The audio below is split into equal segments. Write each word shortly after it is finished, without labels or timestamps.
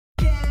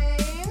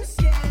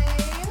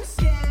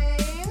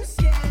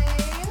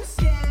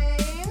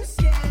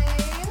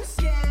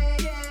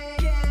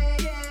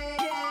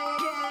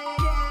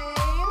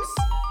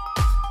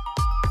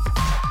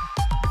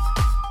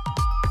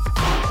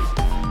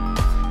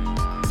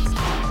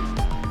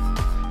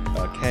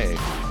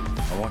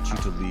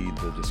want you to lead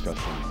the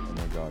discussion in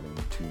regarding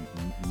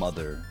to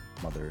mother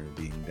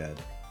being dead.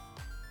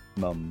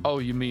 Mum. Oh,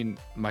 you mean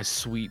my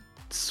sweet,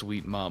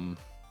 sweet mum?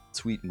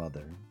 Sweet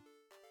mother.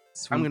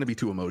 I'm going to be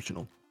too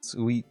emotional.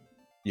 Sweet.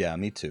 Yeah,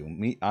 me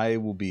too. I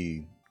will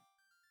be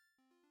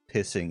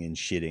pissing and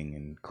shitting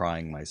and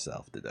crying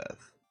myself to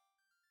death.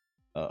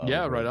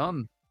 Yeah, right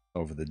on.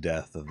 Over the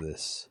death of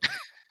this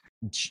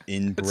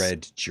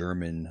inbred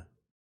German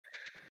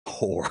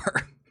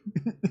whore.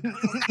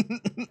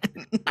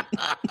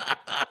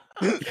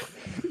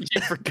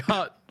 You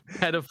forgot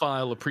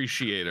pedophile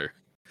appreciator.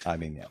 I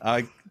mean,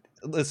 yeah.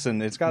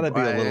 Listen, it's got to be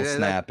a little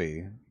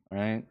snappy,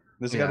 right?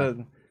 This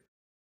gotta.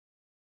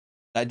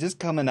 I just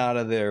coming out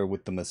of there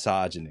with the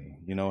misogyny,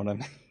 you know what I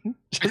mean?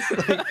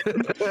 Just like,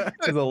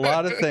 there's a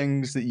lot of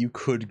things that you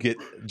could get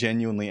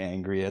genuinely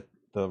angry at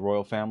the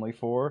royal family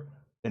for,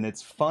 and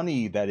it's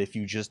funny that if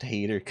you just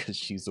hate her because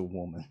she's a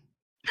woman,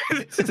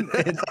 it's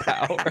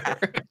power.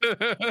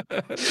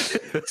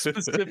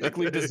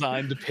 Specifically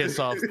designed to piss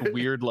off the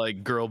weird,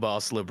 like, girl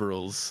boss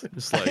liberals.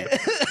 Just like,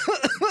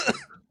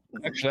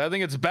 actually, I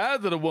think it's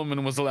bad that a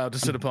woman was allowed to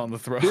sit upon the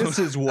throne. This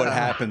is what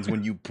happens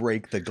when you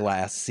break the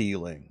glass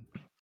ceiling.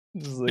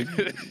 It's like,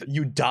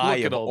 you die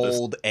of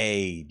old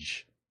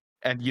age.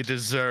 And you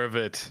deserve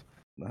it.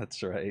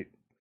 That's right.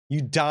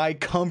 You die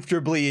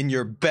comfortably in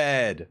your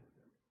bed.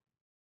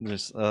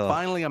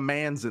 Finally, a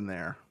man's in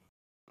there.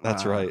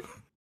 That's right.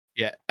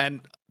 Yeah, and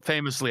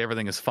famously,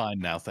 everything is fine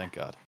now, thank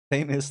God.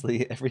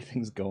 Famously,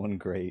 everything's going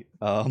great.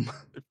 And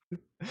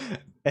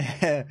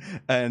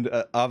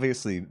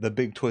obviously, the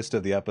big twist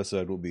of the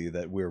episode will be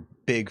that we're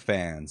big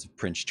fans of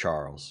Prince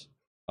Charles.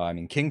 I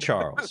mean, King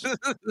Charles.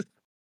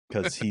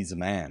 Because he's a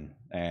man.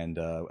 And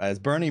as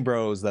Bernie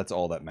Bros, that's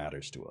all that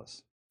matters to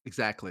us.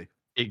 Exactly.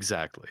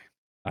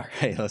 All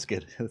right, let's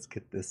get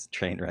this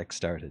train wreck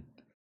started.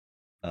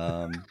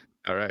 All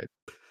right.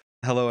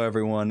 Hello,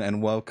 everyone,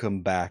 and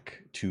welcome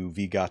back to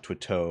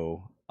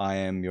Vigatuito. I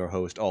am your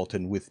host,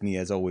 Alton. With me,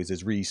 as always,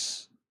 is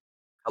Reese.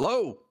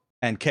 Hello.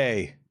 And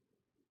Kay.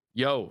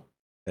 Yo.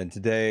 And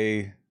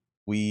today,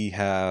 we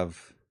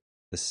have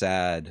the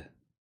sad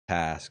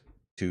task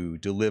to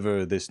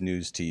deliver this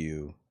news to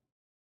you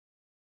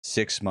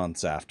 6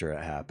 months after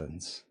it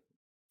happens.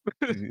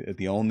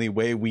 The only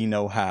way we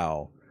know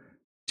how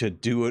to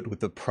do it with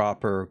the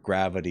proper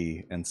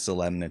gravity and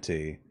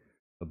solemnity.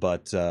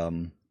 But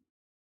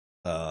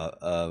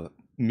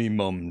me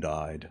mum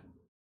died.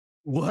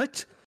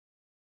 What?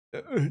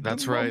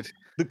 That's right.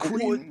 The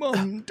Queen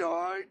Mum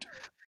died.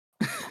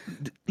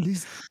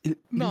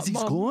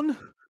 Lizzie's gone?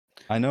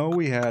 I know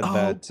we had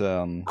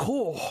that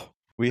Cool.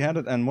 we had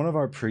it in one of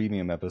our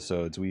premium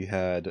episodes. We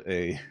had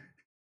a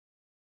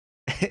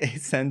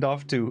send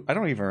off to, I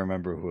don't even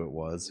remember who it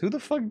was. Who the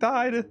fuck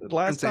died last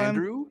Prince time?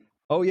 Andrew?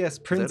 Oh yes,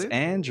 Prince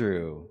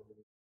Andrew.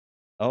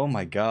 Oh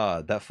my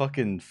god, that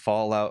fucking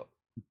Fallout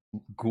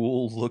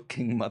ghoul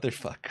looking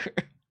motherfucker.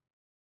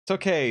 It's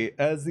okay,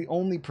 as the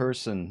only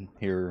person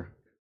here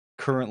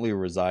currently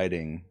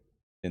residing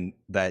in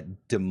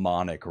that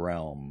demonic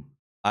realm,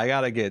 I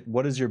gotta get,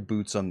 what is your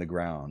boots on the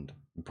ground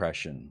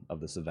impression of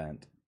this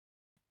event?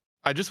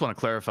 I just want to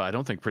clarify, I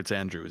don't think Prince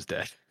Andrew is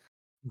dead.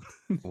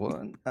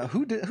 What?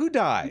 Who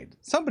died?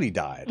 Somebody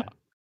died.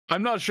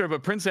 I'm not sure,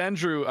 but Prince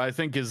Andrew, I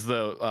think, is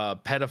the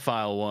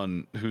pedophile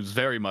one who's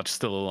very much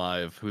still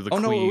alive. Who the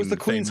Queen no, it was the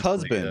Queen's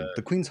famously, husband.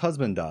 The Queen's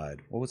husband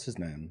died. What was his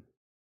name?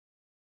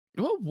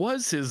 What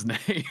was his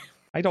name?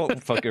 I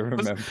don't fucking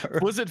remember.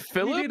 Was it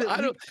Philip?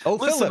 I don't. Oh,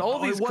 listen, Philip. all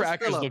these it was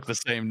crackers Philip. look the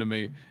same to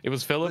me. It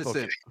was Philip.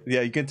 Listen, Okay.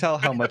 Yeah, you can tell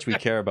how much we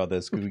care about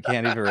this because we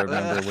can't even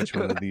remember which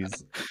one of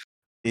these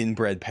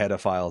inbred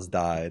pedophiles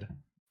died.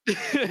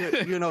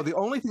 you know, the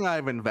only thing I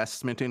have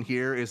investment in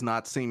here is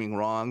not seeming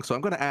wrong, so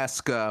I'm going to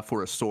ask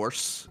for a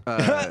source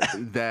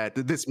that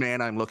this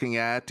man I'm looking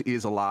at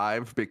is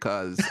alive,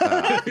 because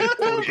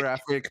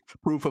photographic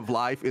proof of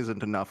life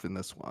isn't enough in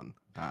this one.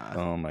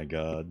 Oh my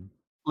god.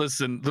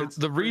 Listen,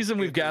 the reason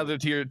we've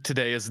gathered here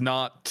today is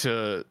not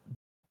to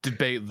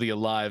debate the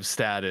alive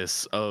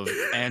status of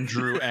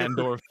Andrew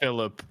and/or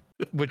Philip,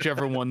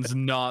 whichever one's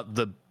not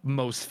the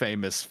most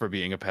famous for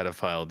being a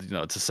pedophile. You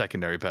know, it's a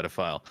secondary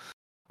pedophile.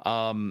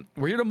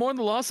 We're here to mourn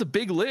the loss of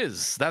Big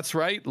Liz. That's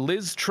right,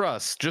 Liz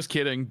Truss. Just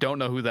kidding. Don't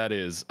know who that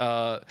is.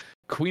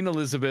 Queen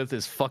Elizabeth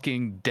is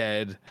fucking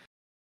dead.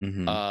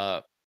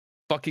 Mm-hmm.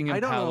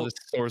 Buckingham Palace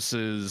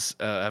sources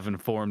have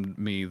informed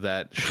me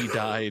that she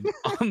died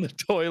on the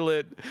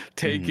toilet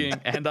taking,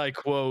 and I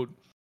quote,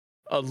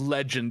 a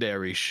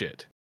legendary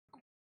shit.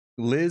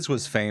 Liz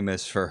was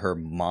famous for her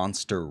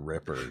monster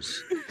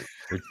rippers,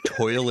 her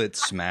toilet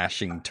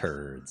smashing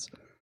turds.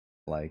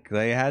 Like,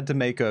 they had to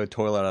make a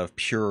toilet out of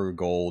pure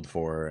gold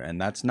for her,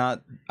 and that's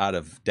not out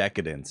of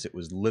decadence. It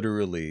was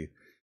literally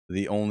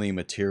the only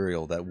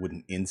material that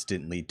wouldn't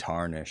instantly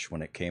tarnish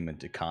when it came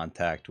into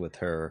contact with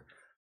her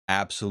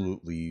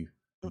absolutely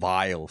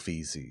vile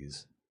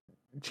feces.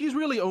 She's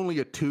really only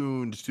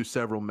attuned to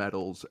several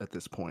metals at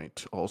this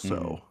point,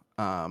 also.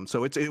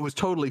 So it was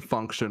totally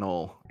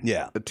functional.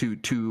 Yeah.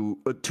 To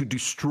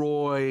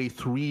destroy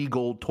 3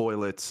 gold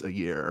toilets a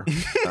year.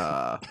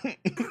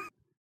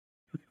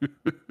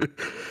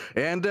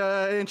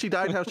 And she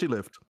died how she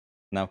lived.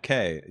 Now,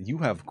 Kay, you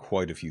have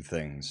quite a few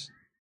things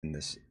in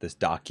this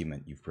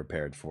document you've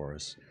prepared for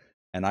us,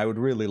 and I would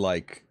really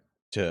like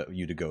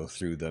you to go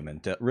through them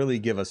and to really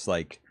give us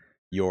like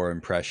your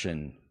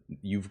impression.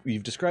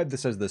 You've described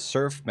this as the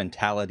surf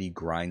mentality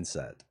grind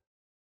set.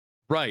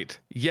 Right.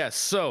 Yes.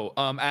 So,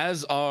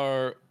 as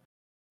our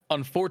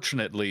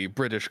unfortunately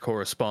British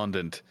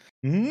correspondent,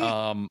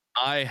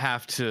 I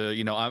have to,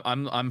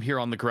 I'm here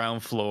on the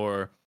ground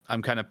floor.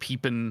 I'm kind of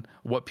peeping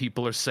what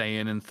people are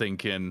saying and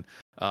thinking.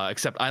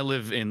 Except I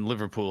live in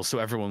Liverpool, so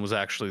everyone was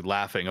actually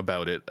laughing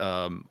about it.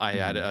 I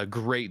had a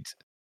great.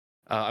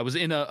 I was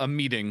in a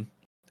meeting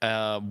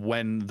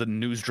when the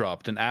news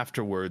dropped, and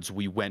afterwards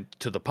we went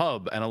to the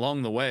pub, and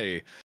along the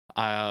way,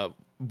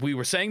 we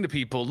were saying to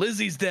people,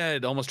 "Lizzie's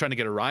dead," almost trying to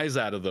get a rise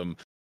out of them.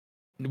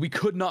 We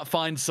could not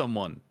find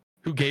someone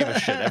who gave a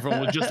shit.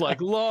 Everyone was just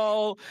like,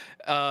 "Lol."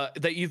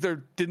 They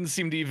either didn't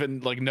seem to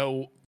even like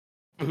know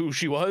who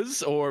she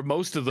was, or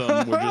most of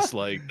them were just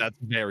like, "That's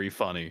very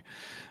funny."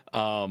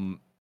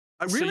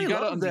 I really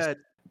love that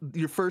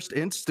your first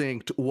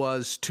instinct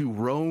was to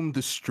roam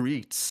the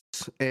streets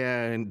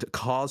and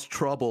cause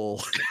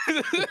trouble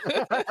in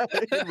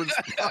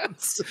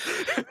response.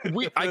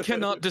 I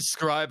cannot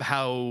describe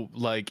how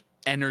like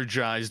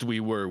energized we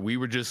were. We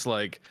were just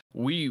like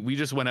we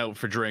just went out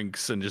for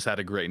drinks and just had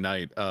a great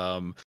night.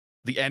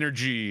 The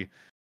energy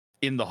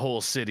in the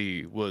whole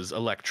city was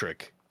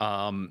electric.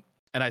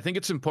 And I think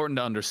it's important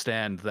to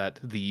understand that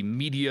the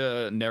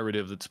media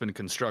narrative that's been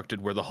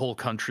constructed where the whole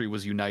country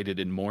was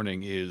united in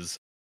mourning is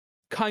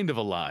kind of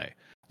a lie.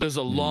 There's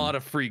a lot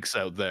of freaks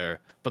out there,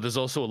 but there's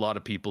also a lot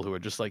of people who are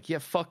just like, yeah,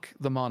 fuck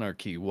the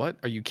monarchy. What?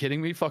 Are you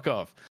kidding me? Fuck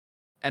off.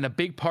 And a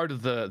big part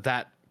of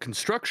that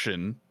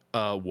construction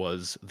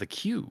was the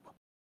queue.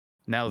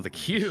 Now the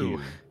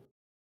queue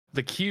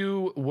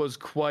was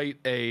quite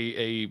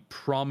a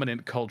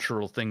prominent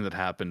cultural thing that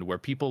happened where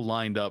people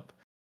lined up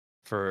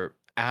for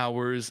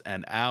hours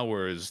and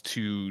hours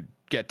to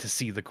get to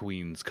see the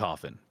Queen's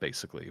coffin.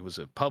 Basically, it was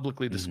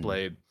publicly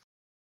displayed,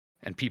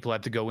 and people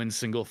had to go in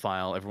single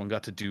file. Everyone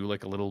got to do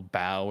like a little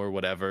bow or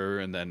whatever,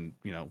 and then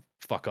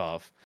fuck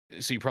off.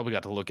 So you probably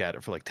got to look at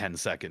it for like 10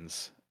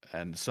 seconds,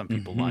 and some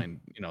people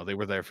lined, they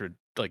were there for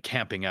like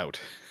camping out.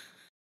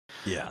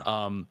 Yeah.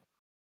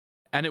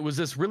 And it was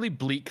this really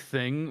bleak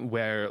thing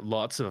where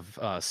lots of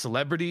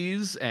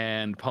celebrities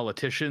and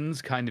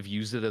politicians kind of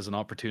used it as an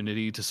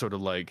opportunity to sort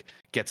of like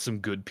get some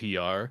good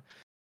PR,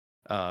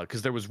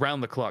 because there was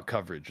round the clock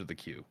coverage of the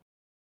queue.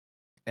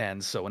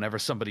 And so whenever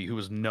somebody who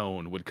was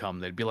known would come,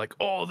 they'd be like,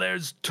 "Oh,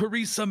 there's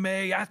Theresa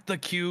May at the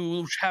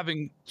queue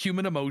having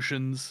human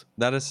emotions."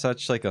 That is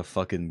such like a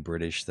fucking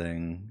British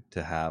thing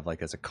to have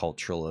like as a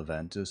cultural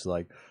event. It's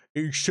like,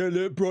 in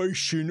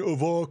celebration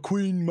of our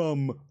Queen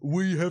Mum,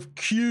 we have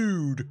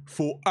queued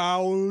for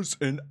hours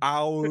and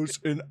hours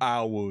and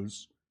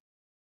hours.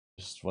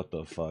 Just what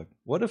the fuck?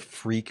 What a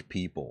freak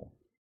people.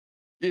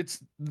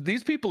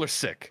 These people are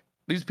sick.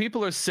 These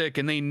people are sick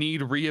and they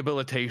need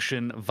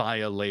rehabilitation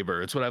via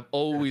labor. It's what I've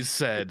always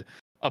said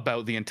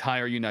about the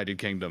entire United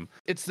Kingdom.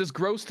 It's this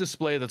gross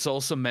display that's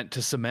also meant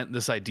to cement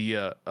this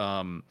idea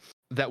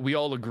that we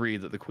all agree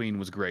that the Queen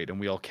was great and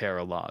we all care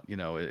a lot.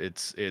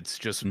 It's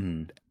just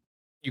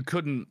you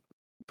couldn't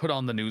put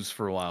on the news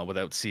for a while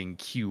without seeing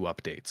Q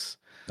updates.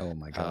 Oh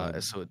my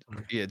god! So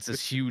it's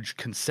this huge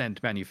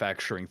consent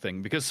manufacturing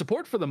thing because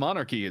support for the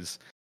monarchy has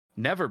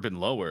never been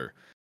lower.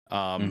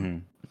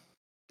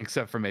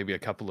 Except for maybe a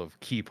couple of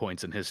key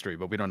points in history,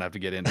 but we don't have to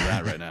get into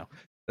that right now.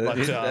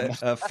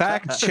 But,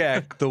 fact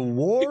check: the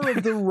War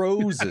of the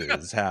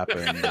Roses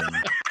happened.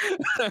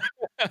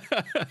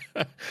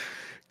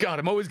 God,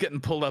 I'm always getting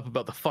pulled up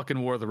about the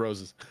fucking War of the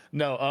Roses.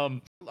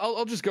 No,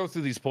 I'll just go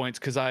through these points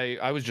because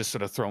I was just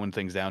sort of throwing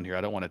things down here.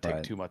 I don't want to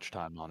take too much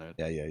time on it.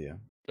 Yeah.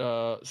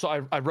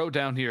 So I wrote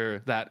down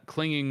here that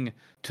clinging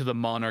to the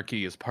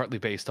monarchy is partly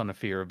based on a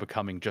fear of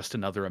becoming just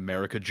another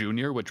America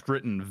Junior, which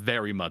Britain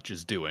very much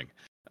is doing.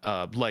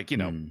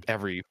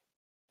 Every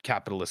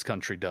capitalist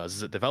country does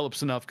as it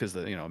develops enough because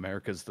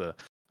America's the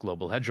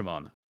global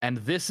hegemon. And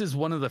this is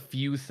one of the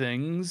few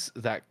things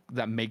that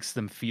makes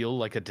them feel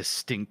like a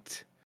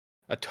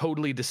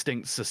totally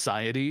distinct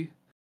society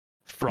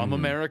from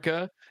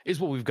America is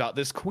we've got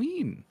this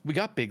queen. We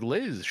got Big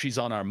Liz. She's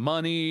on our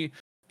money.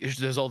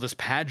 There's all this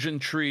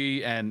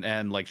pageantry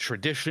and like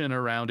tradition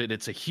around it.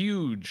 It's a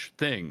huge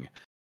thing.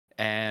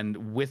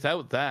 And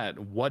without that,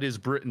 what is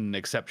Britain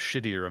except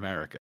shittier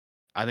America?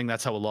 I think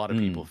that's how a lot of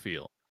people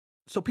feel.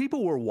 So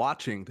people were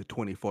watching the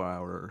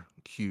 24-hour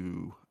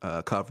Q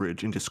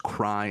coverage and just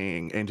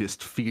crying and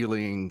just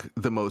feeling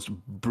the most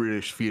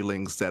British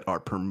feelings that are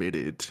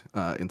permitted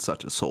in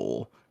such a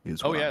soul.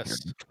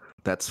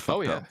 That's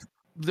fucked up.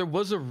 There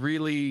was a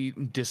really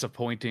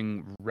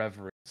disappointing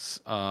reverence,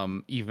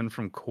 even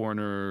from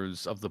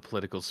corners of the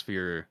political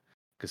sphere,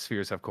 because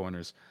spheres have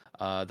corners,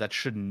 that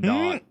should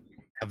not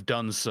have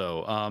done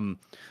so.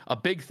 A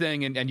big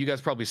thing, and you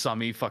guys probably saw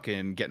me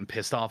fucking getting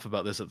pissed off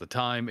about this at the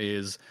time,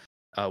 is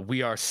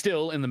We are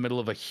still in the middle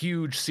of a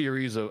huge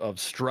series of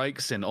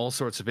strikes in all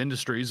sorts of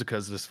industries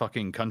because this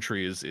fucking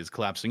country is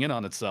collapsing in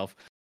on itself.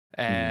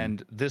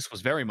 And this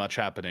was very much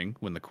happening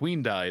when the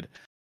Queen died,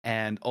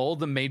 and all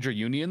the major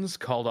unions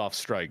called off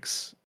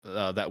strikes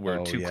that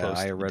were too close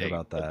I to the read date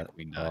about that that. the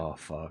Queen died. Oh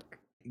fuck.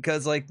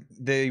 Because like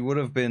they would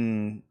have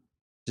been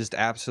just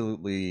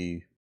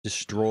absolutely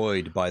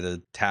destroyed by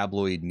the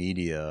tabloid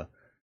media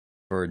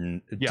for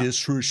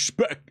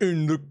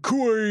disrespecting the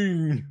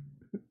Queen.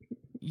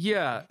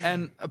 Yeah,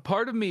 and a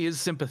part of me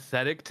is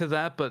sympathetic to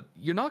that, but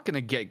you're not going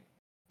to get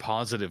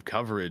positive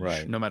coverage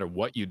Right. no matter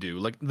what you do.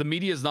 Like, the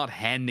media is not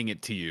handing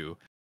it to you,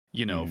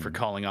 for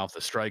calling off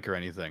the strike or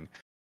anything.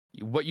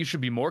 What you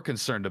should be more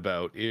concerned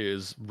about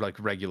is like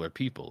regular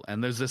people.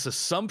 And there's this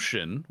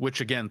assumption,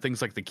 which again,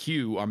 things like the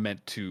Q are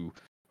meant to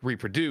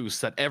reproduce,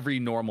 that every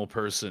normal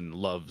person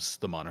loves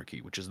the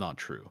monarchy, which is not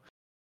true.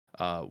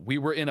 We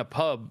were in a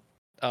pub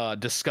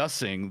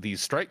discussing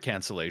these strike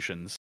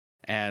cancellations,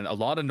 and a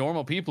lot of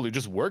normal people who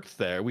just worked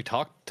there, we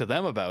talked to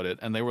them about it,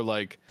 and they were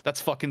like, that's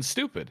fucking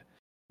stupid.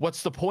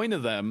 What's the point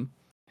of them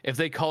if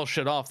they call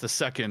shit off the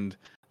second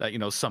that,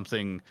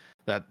 something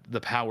that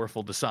the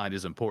powerful decide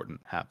is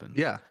important happens?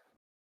 Yeah.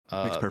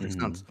 Makes perfect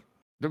sense.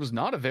 There was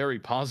not a very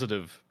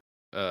positive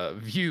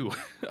view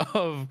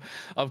of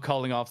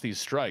calling off these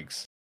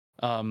strikes.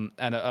 And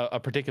a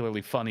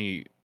particularly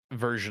funny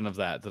version of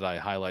that I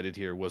highlighted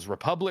here was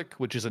Republic,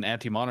 which is an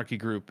anti-monarchy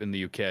group in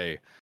the UK.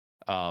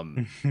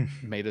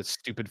 Made a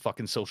stupid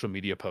fucking social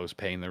media post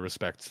paying their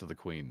respects to the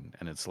Queen,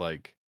 and it's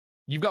like,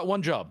 you've got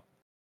one job,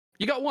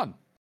 you got one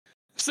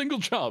single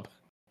job,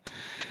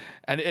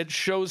 and it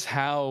shows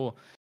how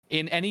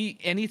in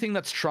anything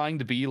that's trying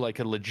to be like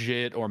a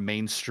legit or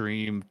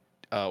mainstream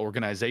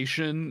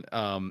organization,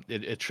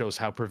 it shows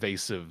how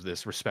pervasive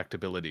this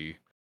respectability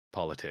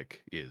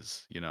politic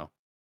is.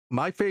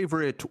 My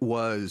favorite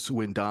was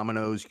when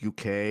Domino's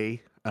UK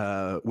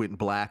went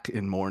black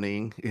in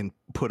mourning and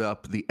put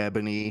up the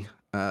ebony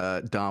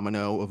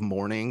domino of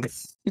mourning.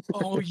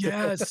 Oh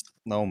yes.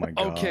 Oh my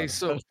god. Okay,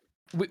 so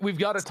we've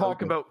got to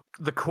talk about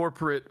the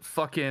corporate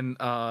fucking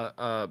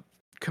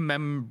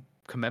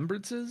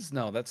commembrances.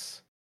 No,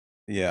 that's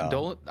I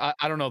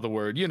don't know the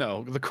word.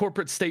 The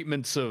corporate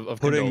statements of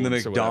putting the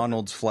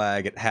McDonald's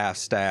flag at half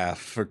staff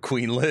for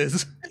Queen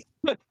Liz.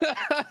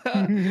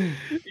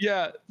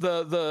 Yeah,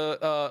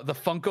 the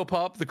Funko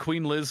Pop, the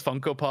Queen Liz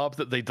Funko Pop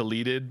that they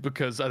deleted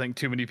because I think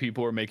too many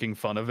people were making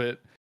fun of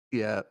it.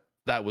 Yeah,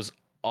 that was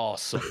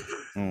awesome.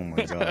 Oh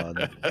my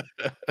god.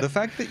 The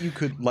fact that you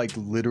could like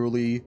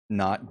literally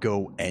not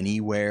go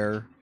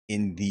anywhere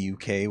in the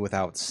UK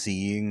without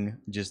seeing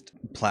just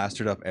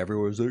plastered up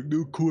everywhere is like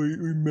the Queen,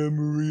 in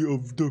memory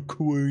of the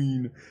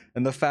Queen,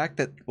 and the fact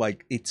that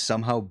like it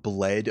somehow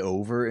bled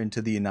over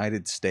into the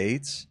United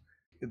States.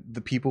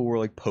 The people were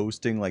like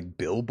posting like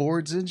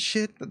billboards and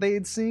shit that they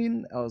had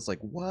seen. I was like,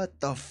 what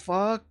the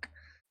fuck?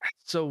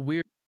 So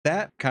weird.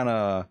 That kind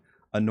of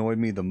annoyed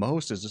me the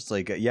most. Is just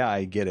like, yeah,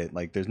 I get it.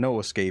 Like, there's no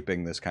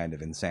escaping this kind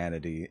of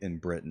insanity in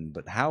Britain,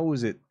 but how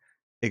is it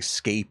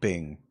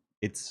escaping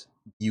its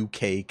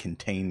UK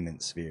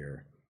containment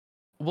sphere?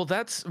 Well,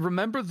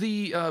 remember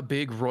the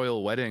big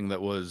royal wedding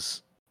that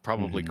was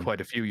probably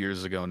quite a few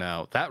years ago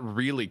now? That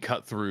really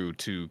cut through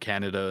to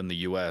Canada and the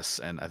US,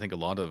 and I think a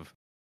lot of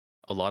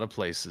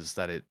places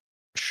that it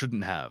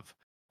shouldn't have.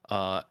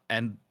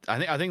 And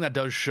I think that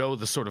does show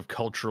the sort of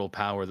cultural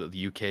power that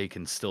the UK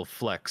can still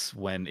flex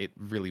when it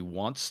really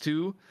wants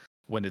to,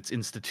 when its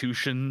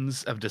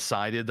institutions have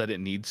decided that it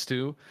needs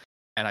to.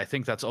 And I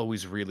think that's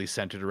always really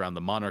centered around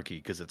the monarchy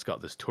because it's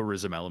got this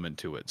tourism element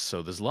to it.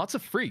 So there's lots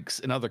of freaks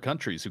in other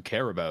countries who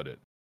care about it.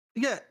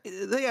 Yeah,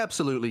 they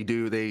absolutely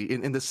do. They,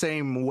 in the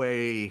same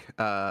way,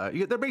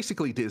 they're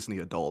basically Disney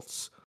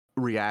adults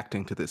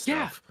reacting to this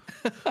stuff.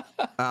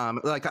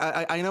 Like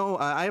I know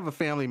I have a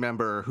family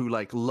member who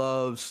like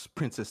loves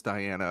Princess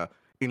Diana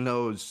and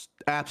knows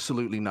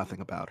absolutely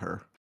nothing about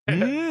her.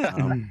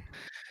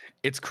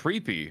 It's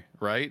creepy,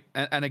 right?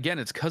 And again,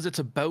 it's because it's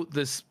about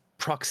this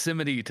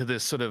proximity to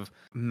this sort of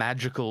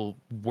magical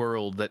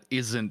world that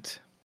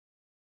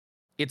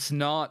it's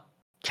not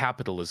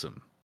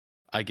capitalism,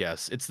 I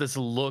guess. It's this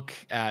look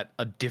at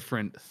a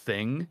different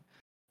thing,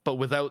 but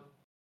without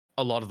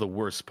a lot of the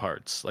worst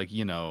parts. Like,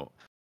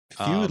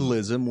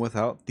 feudalism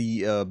without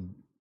the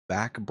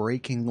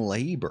back-breaking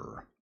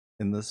labor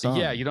in the sun.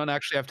 Yeah, you don't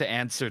actually have to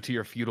answer to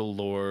your feudal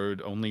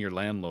lord, only your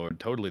landlord.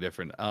 Totally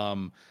different.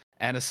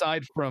 And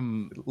aside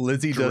from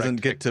Lizzie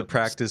doesn't get to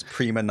practice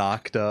prima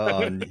nocta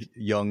on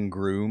young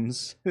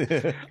grooms.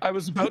 I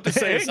was about to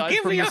say, aside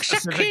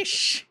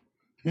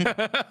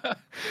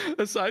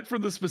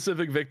from the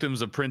specific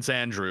victims of Prince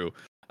Andrew,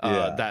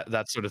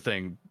 that sort of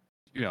thing,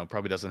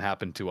 probably doesn't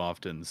happen too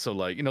often. So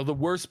like, the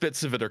worst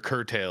bits of it are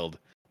curtailed,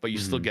 but you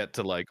still get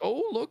to like,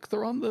 oh, look,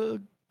 they're on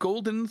the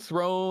golden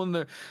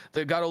throne.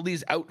 They've got all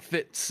these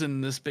outfits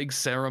and this big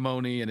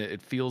ceremony, and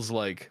it feels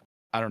like,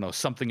 I don't know,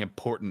 something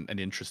important and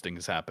interesting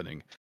is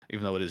happening,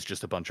 even though it is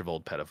just a bunch of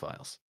old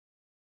pedophiles.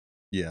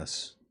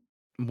 Yes.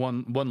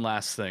 One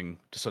last thing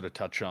to sort of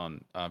touch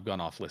on. I've gone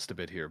off list a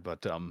bit here,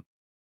 but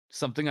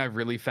something I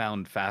really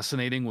found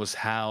fascinating was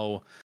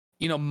how,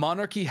 you know,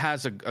 monarchy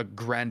has a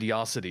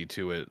grandiosity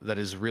to it that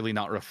is really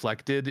not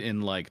reflected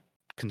in like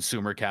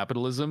consumer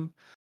capitalism.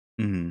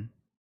 Mm-hmm.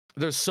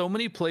 There's so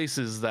many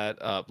places that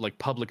like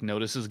public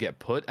notices get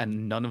put,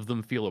 and none of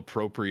them feel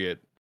appropriate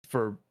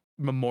for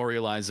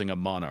memorializing a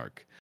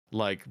monarch.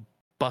 Like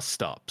bus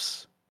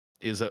stops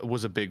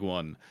was a big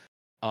one.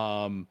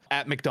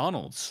 At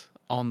McDonald's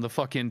on the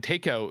fucking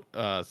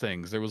takeout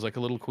things, there was like a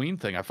little queen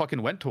thing. I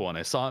fucking went to one.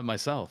 I saw it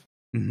myself.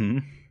 Mm-hmm.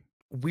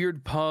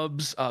 Weird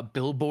pubs,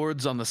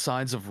 billboards on the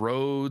sides of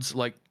roads,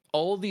 like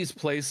all these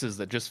places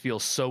that just feel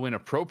so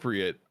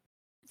inappropriate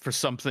for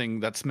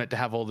something that's meant to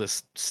have all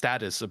this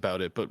status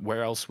about it. But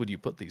where else would you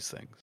put these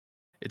things?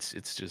 It's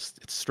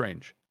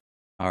strange.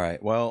 All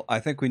right. Well, I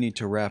think we need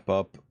to wrap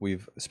up.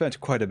 We've spent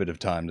quite a bit of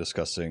time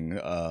discussing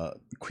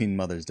Queen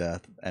Mother's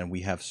death, and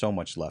we have so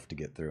much left to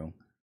get through.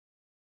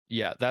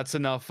 Yeah, that's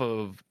enough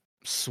of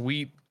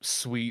sweet,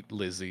 sweet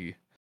Lizzie.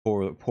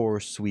 Poor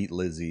sweet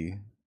Lizzie,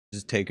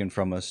 just taken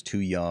from us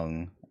too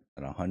young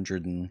at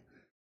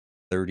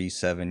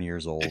 137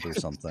 years old or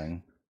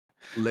something.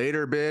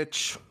 Later,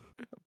 bitch.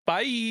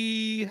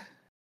 Bye.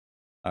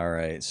 All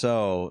right,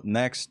 so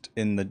next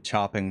in the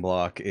chopping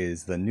block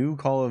is the new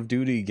Call of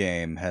Duty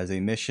game has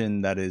a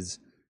mission that is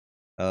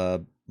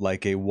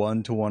like a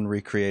 1-to-1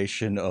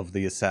 recreation of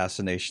the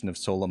assassination of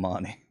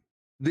Soleimani.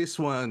 This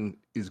one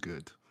is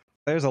good.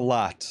 There's a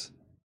lot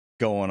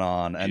going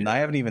on, and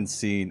I don't even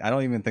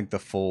think the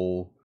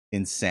full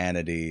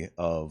insanity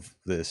of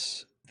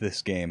this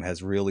game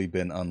has really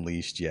been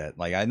unleashed yet.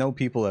 Like, I know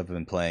people have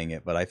been playing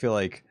it, but I feel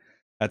like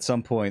at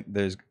some point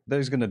there's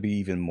going to be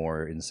even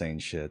more insane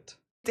shit.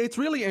 It's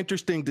really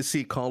interesting to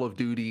see Call of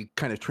Duty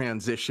kind of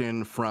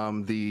transition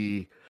from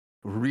the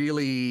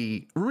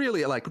really,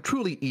 really like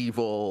truly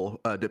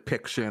evil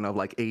depiction of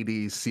like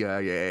 80s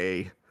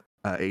CIA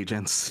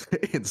agents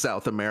in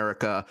South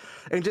America,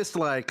 and just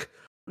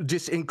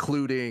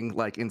including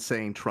like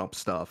insane Trump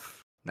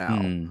stuff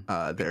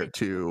now there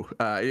too.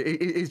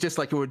 It's just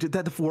like we're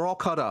all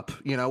caught up,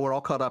 you know, we're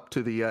all caught up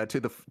to the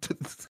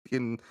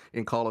in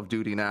Call of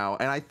Duty now,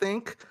 and I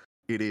think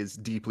it is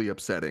deeply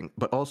upsetting,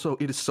 but also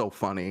it is so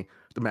funny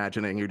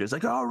imagining you're just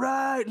like, all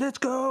right, let's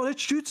go,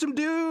 let's shoot some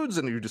dudes,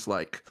 and you're just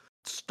like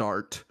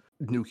start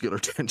nuclear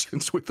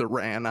tensions with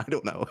Iran. I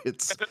don't know,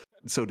 it's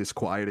so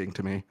disquieting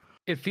to me.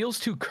 It feels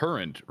too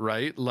current,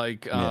 right?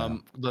 Like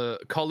the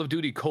Call of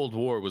Duty Cold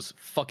War was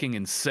fucking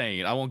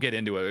insane. I won't get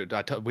into it.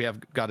 We have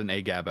got an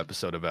AGAB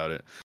episode about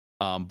it.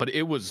 But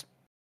it was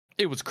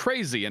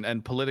crazy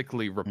and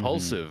politically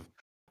repulsive. Mm-hmm.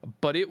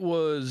 But it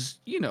was,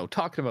 you know,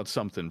 talking about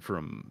something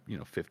from,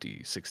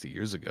 50, 60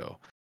 years ago.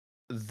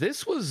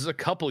 This was a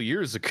couple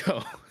years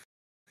ago.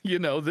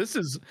 This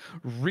is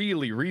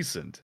really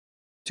recent.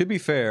 To be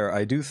fair,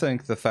 I do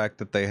think the fact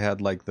that they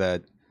had like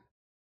that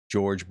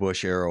George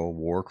Bush era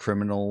war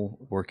criminal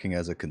working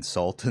as a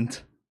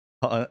consultant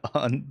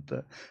on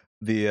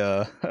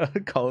the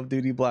Call of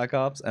Duty Black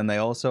Ops, and they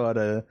also had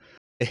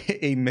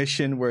a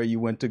mission where you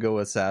went to go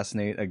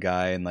assassinate a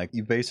guy, and like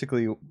you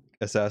basically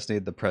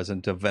assassinated the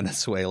president of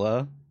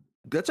Venezuela.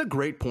 That's a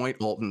great point,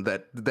 Alton,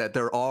 that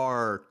there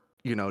are,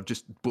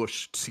 just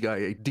Bush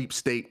CIA deep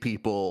state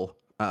people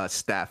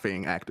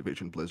staffing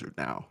Activision Blizzard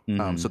now.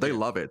 Mm-hmm. So they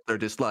love it. They're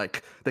just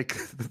like,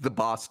 the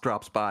boss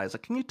drops by. Is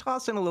like, can you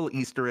toss in a little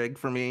Easter egg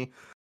for me?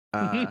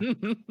 I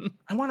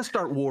want to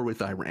start war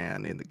with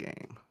Iran in the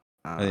game.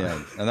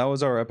 Yeah, and that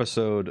was our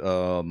episode.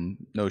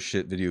 No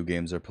shit, video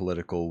games are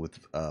political with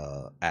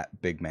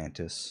at Big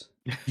Mantis,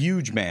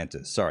 Huge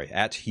Mantis. Sorry,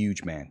 at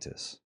Huge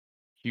Mantis.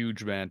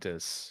 Huge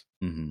Mantis.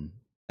 Mm-hmm.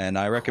 And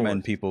I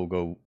recommend people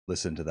go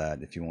listen to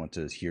that if you want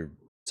to hear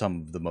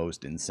some of the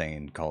most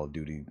insane Call of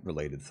Duty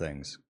related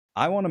things.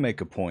 I want to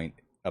make a point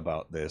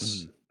about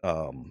this.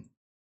 From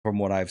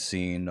what I've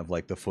seen of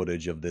like the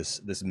footage of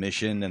this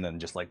mission, and then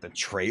just like the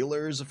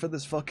trailers for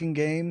this fucking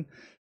game,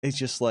 it's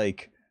just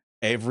like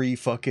every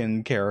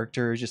fucking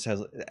character just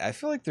has. I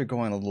feel like they're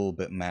going a little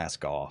bit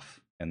mask off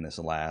in this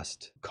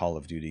last Call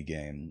of Duty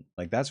game.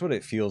 Like that's what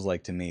it feels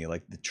like to me.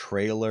 Like the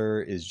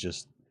trailer is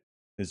just.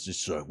 It's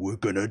just like, we're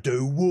gonna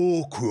do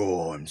war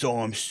crimes.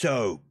 I'm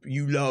Soap.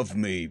 You love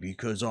me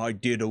because I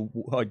did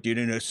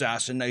an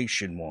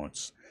assassination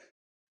once,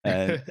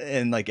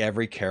 and like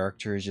every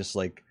character is just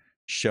like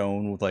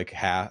shown with like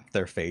half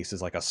their face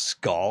is like a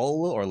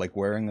skull or like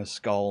wearing a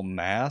skull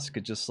mask.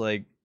 It's just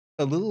like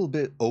a little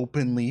bit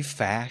openly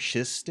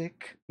fascistic,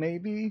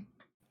 maybe.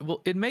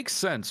 Well, it makes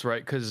sense,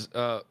 right? Because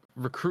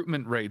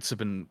recruitment rates have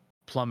been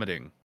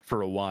plummeting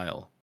for a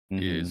while,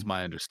 is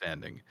my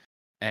understanding.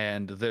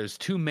 And there's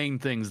two main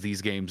things these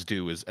games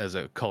do as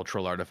a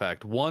cultural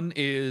artifact. One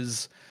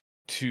is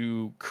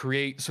to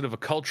create sort of a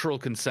cultural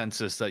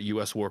consensus that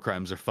U.S. war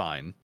crimes are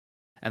fine.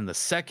 And the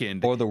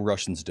second... Or the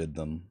Russians did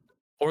them.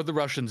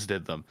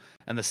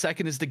 And the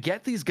second is to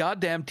get these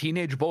goddamn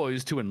teenage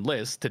boys to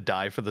enlist to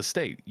die for the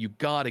state. You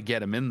got to get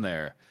them in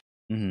there.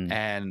 Mm-hmm.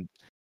 And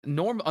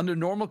under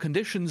normal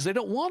conditions, they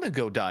don't want to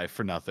go die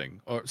for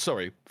nothing. Or,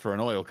 sorry, for an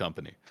oil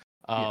company.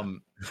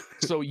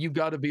 So you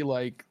got to be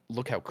like,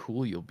 look how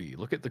cool you'll be.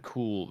 Look at the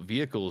cool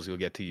vehicles you'll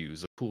get to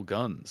use, the cool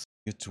guns.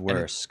 You get to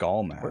wear a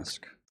skull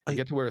mask. You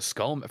get to wear a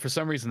skull. For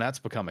some reason, that's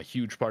become a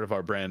huge part of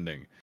our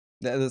branding.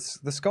 The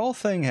skull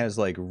thing has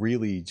like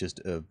really just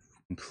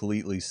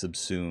completely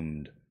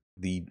subsumed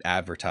the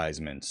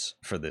advertisements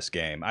for this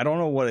game. I don't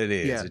know what it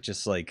is. Yeah. It's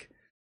just like,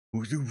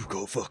 we've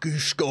got fucking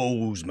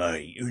skulls,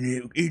 mate.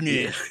 Isn't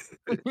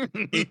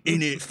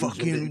it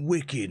fucking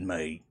wicked,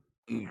 mate?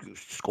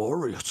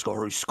 Scary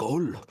skull.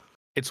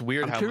 It's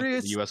weird I'm how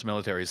curious- much the U.S.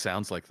 military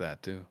sounds like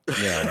that too.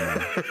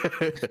 Yeah.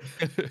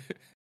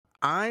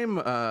 I'm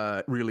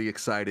really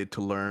excited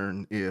to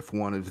learn if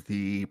one of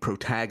the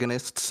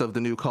protagonists of the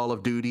new Call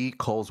of Duty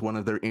calls one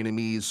of their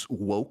enemies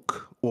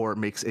woke or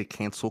makes a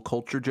cancel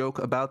culture joke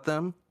about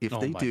them. If Oh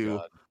they my do,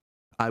 God.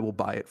 I will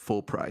buy it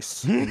full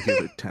price and give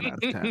it 10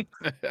 out of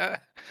 10.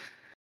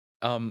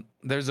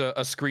 There's a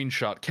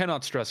screenshot.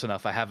 Cannot stress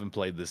enough. I haven't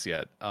played this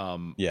yet.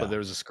 Yeah. But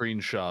there's a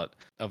screenshot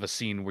of a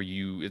scene where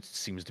it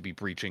seems to be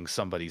breaching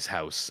somebody's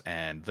house,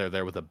 and they're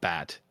there with a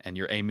bat, and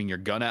you're aiming your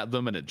gun at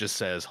them, and it just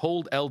says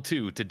 "Hold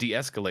L2 to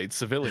de-escalate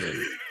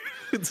civilian."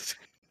 As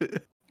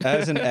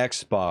an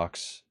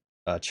Xbox,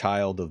 a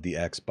child of the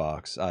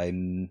Xbox,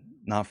 I'm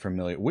not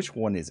familiar. Which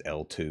one is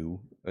L2?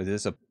 Is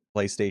this a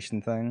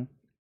PlayStation thing?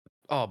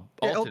 Oh,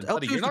 Yeah, Alton,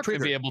 buddy, L2 is you're the not going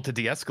to be trigger. able to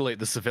de-escalate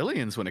the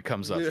civilians when it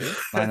comes up here.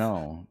 I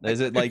know. Is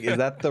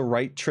that the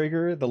right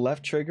trigger? The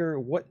left trigger?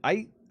 What?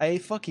 I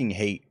fucking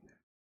hate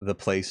the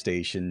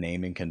PlayStation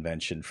naming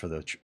convention for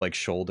the like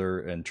shoulder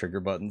and trigger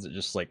buttons. It's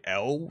just like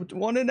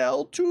L1 and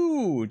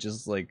L2.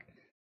 Just like,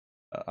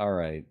 all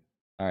right,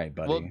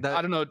 buddy. Well,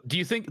 I don't know. Do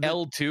you think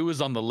L2 is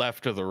on the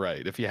left or the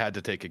right? If you had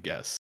to take a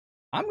guess.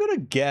 I'm gonna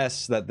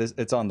guess that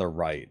it's on the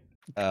right,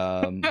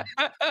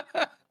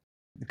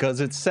 because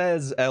it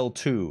says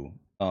L2.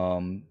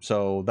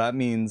 So that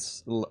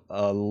means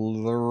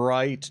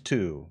right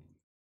 2.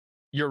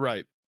 You're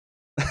right.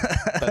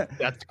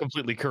 That's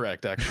completely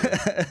correct, actually.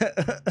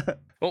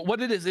 Well,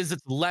 what it is it's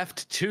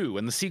left 2,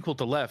 and the sequel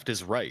to left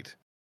is right.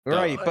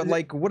 Right, but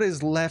like, what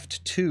is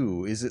left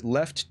 2? Is it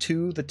left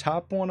 2 the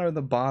top one or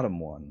the bottom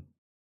one?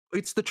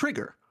 It's the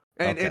trigger.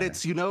 And Okay.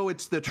 it's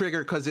it's the trigger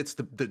because it's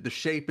the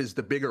shape is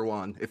the bigger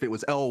one. If it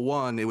was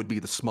L1, it would be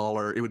the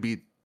smaller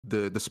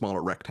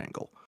smaller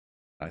rectangle.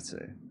 I see.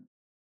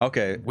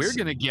 Okay, We're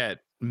gonna get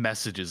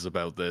messages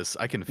about this.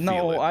 I can feel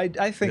no, it.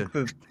 I think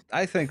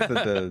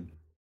that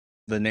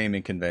the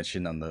naming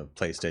convention on the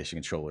PlayStation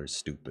controller is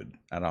stupid.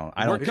 I don't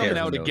We're care coming who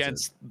out knows it.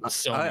 against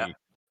Sony.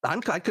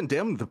 I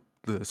condemn the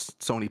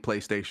Sony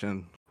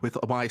PlayStation with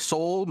my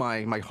soul,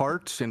 my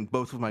heart, and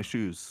both of my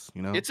shoes.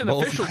 It's an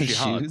Both official my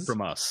jihad shoes?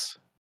 from us.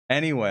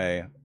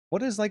 Anyway,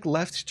 what is like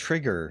left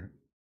trigger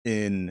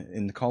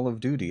in Call of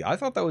Duty? I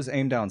thought that was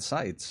aim down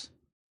sights.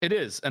 It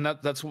is, and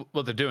that's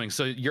what they're doing.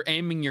 So you're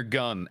aiming your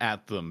gun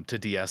at them to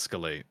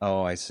de-escalate.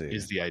 Oh, I see.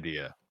 Is the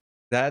idea?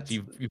 That's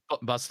You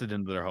busted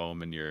into their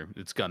home, and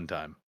it's gun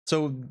time.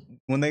 so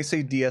when they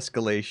say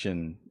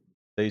de-escalation,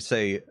 they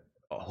say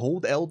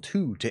hold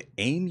L2 to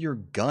aim your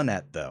gun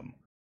at them.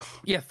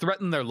 Yeah,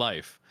 threaten their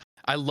life.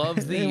 I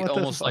love the What the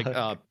almost like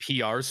fuck?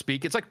 PR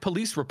speak. It's like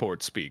police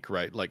report speak,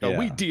 right? Like,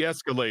 we Yeah.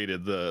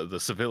 de-escalated the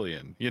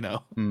civilian.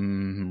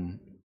 Mm-hmm.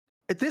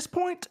 At this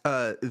point,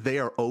 they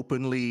are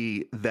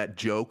openly that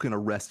joke in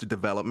Arrested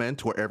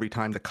Development where every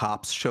time the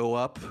cops show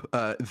up,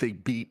 they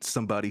beat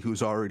somebody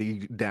who's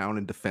already down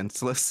and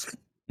defenseless.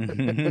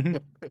 And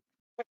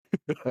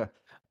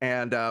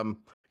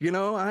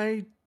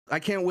I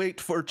can't wait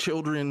for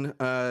children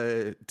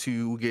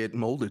to get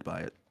molded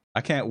by it. I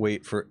can't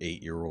wait for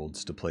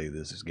 8-year-olds to play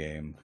this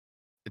game.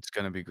 It's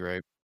gonna be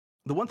great.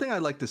 The one thing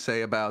I'd like to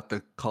say about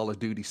the Call of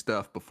Duty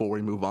stuff before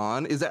we move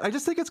on is that I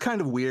just think it's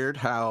kind of weird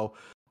how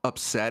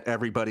upset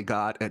everybody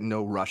got at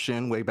No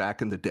Russian way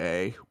back in the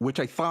day, which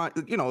I thought,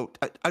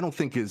 I don't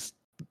think is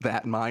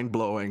that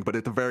mind-blowing, but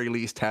at the very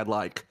least had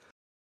like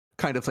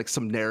kind of like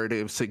some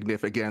narrative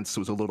significance,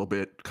 was a little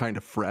bit kind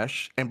of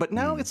fresh. But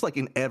now it's like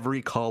in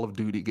every Call of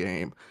Duty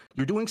game,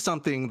 you're doing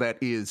something that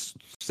is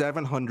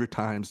 700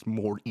 times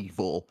more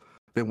evil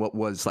than what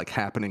was like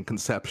happening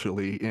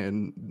conceptually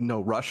in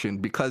No Russian,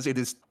 because it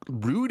is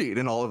rooted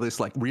in all of this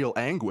like real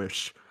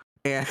anguish.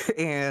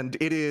 And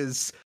it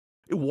is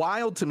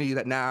wild to me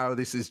that now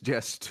this is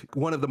just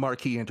one of the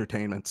marquee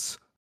entertainments.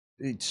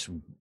 It's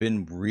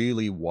been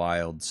really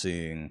wild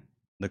seeing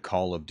the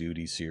Call of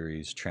Duty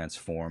series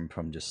transform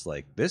from just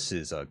like, this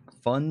is a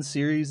fun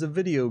series of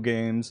video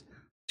games,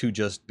 to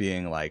just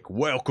being like,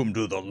 welcome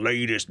to the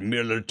latest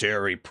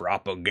military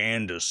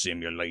propaganda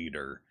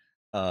simulator.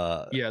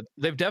 Yeah,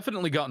 they've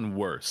definitely gotten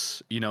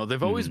worse.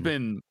 They've always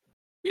been,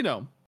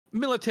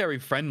 military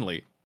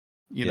friendly.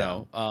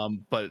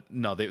 But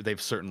no,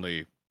 they've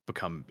certainly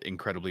become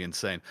incredibly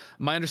insane.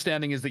 My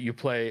understanding is that you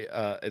play,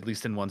 at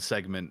least in one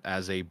segment,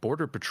 as a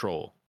border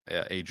patrol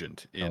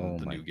agent in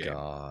the new game.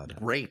 God.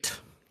 Great.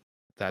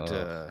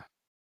 That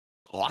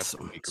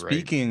Awesome. would be great.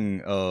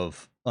 Speaking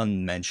of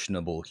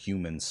unmentionable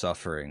human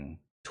suffering,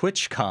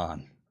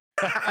 TwitchCon.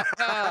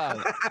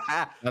 Now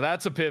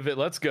that's a pivot.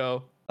 Let's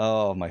go.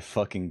 Oh my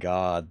fucking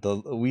god.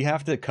 We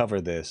have to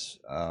cover this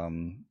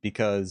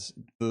because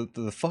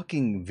the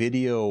fucking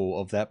video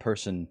of that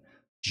person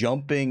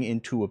jumping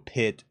into a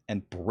pit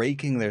and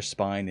breaking their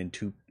spine in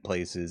two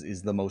places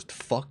is the most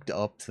fucked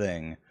up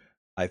thing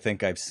I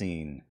think I've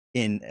seen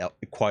in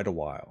quite a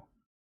while.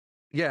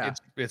 Yeah.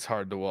 It's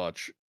hard to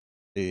watch.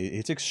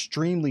 It's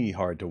extremely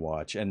hard to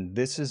watch, and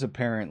this is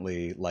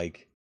apparently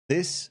like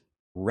this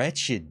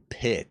wretched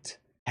pit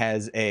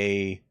has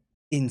a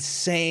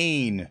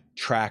insane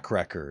track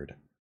record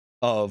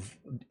of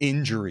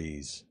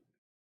injuries.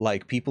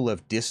 Like people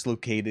have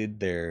dislocated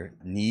their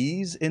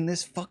knees in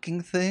this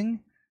fucking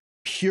thing.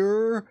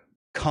 Pure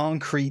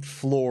concrete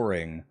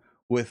flooring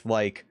with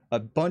like a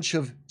bunch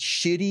of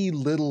shitty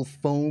little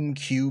foam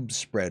cubes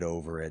spread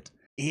over it.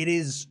 It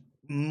is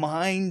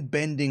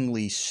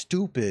mind-bendingly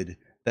stupid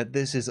that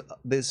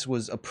this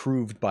was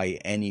approved by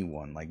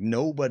anyone. Like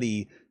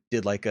nobody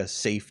did like a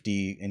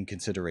safety and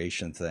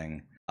consideration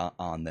thing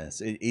on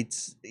this.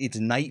 It's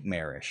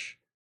nightmarish.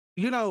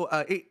 You know,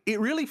 it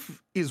really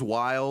is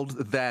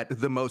wild that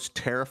the most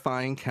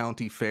terrifying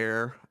county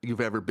fair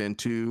you've ever been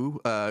to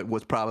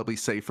was probably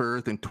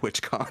safer than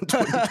TwitchCon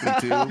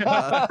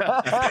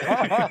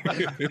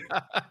 2022.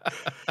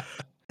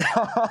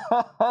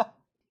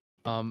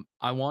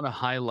 I want to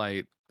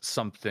highlight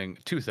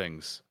two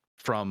things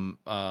from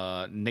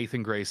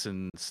Nathan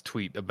Grayson's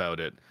tweet about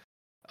it.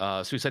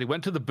 So he said he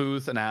went to the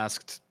booth and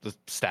asked the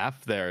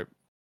staff there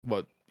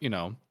what,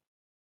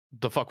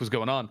 the fuck was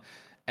going on.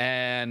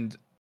 And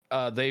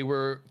they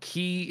were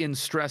key in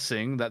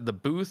stressing that the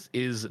booth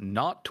is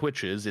not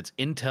Twitch's, it's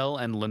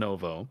Intel and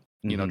Lenovo,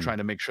 trying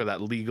to make sure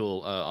that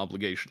legal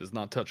obligation is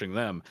not touching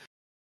them.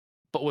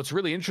 But what's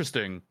really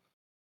interesting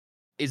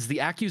is the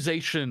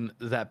accusation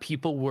that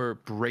people were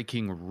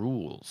breaking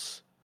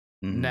rules.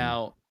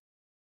 Now,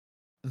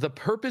 the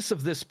purpose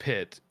of this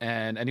pit,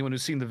 and anyone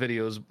who's seen the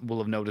videos will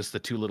have noticed the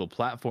two little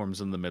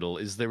platforms in the middle,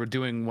 is they were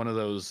doing one of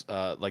those,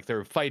 like they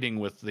were fighting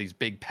with these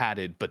big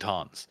padded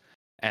batons.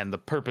 And the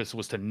purpose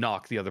was to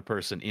knock the other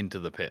person into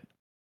the pit.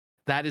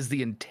 That is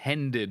the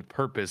intended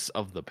purpose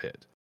of the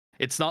pit.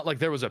 It's not like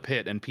there was a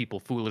pit and people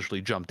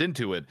foolishly jumped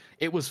into it.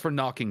 It was for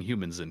knocking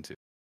humans into.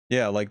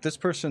 Yeah, like this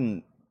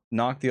person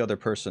knocked the other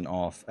person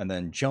off and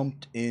then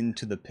jumped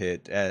into the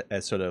pit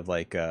as sort of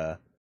like a,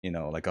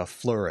 like a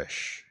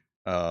flourish.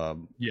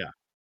 Yeah.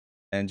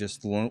 And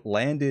just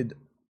landed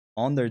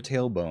on their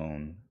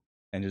tailbone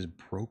and just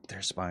broke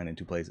their spine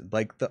into places.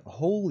 Like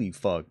holy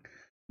fuck.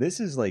 This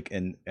is like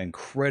an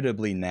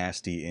incredibly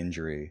nasty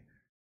injury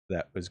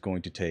that was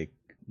going to take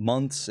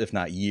months, if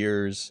not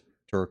years,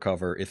 to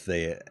recover if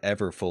they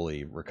ever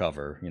fully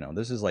recover.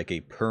 This is like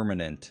a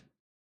permanent,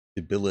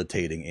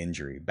 debilitating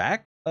injury.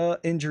 Back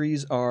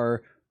injuries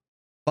are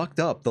fucked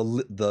up.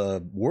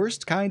 The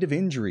worst kind of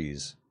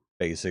injuries,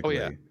 basically.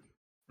 Oh, yeah.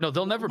 No,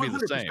 they'll never be the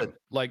 100%. same.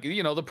 Like,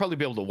 they'll probably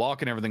be able to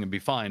walk and everything and be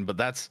fine, but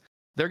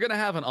they're going to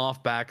have an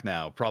off back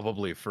now,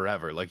 probably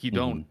forever. Like,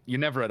 you're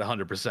never at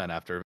 100%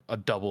 after a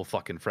double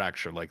fucking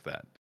fracture like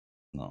that.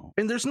 No.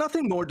 And there's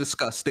nothing more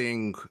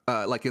disgusting,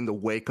 like in the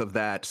wake of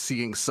that,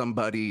 seeing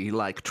somebody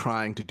like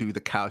trying to do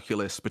the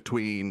calculus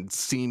between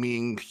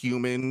seeming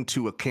human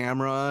to a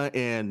camera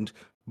and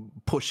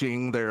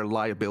pushing their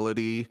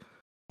liability,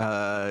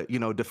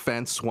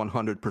 defense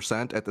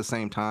 100% at the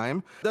same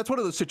time. That's one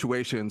of those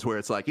situations where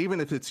it's like,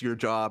 even if it's your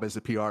job as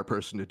a PR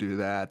person to do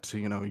that,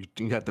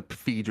 you have to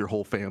feed your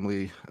whole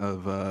family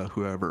of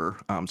whoever.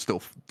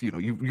 Still,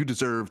 you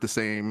deserve the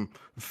same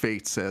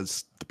fates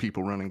as the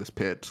people running this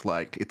pit.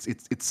 Like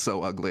it's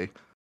so ugly.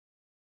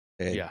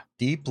 Yeah,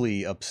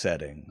 deeply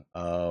upsetting.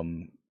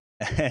 And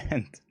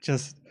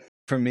just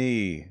for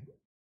me,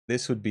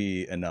 this would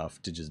be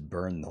enough to just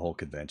burn the whole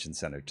convention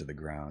center to the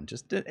ground.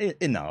 Just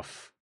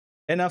enough.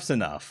 Enough's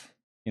enough.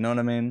 You know what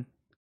I mean?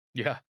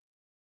 Yeah.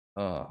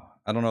 I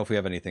don't know if we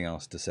have anything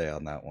else to say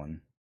on that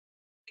one.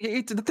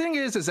 The thing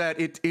is that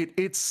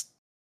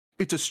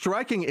it's a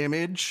striking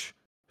image,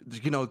 the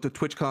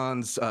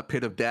TwitchCon's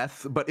pit of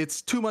death, but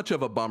it's too much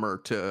of a bummer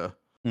to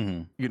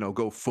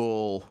go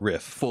full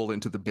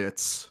into the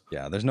bits.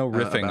 Yeah, there's no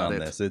riffing on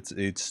this.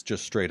 It's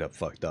just straight up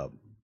fucked up.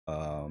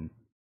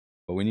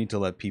 But we need to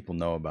let people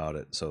know about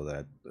it so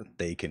that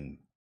they can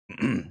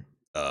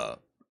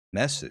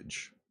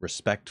message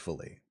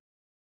respectfully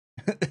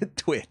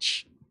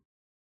Twitch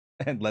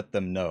and let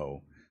them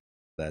know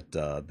that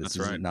this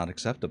is not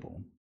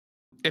acceptable.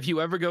 If you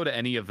ever go to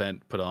any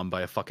event put on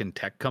by a fucking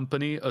tech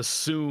company,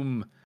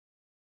 assume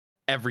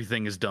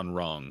everything is done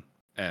wrong.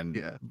 And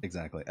yeah,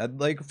 exactly.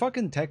 Like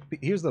fucking tech.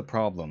 Here's the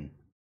problem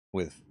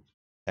with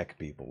tech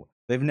people: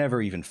 they've never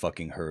even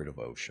fucking heard of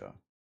OSHA.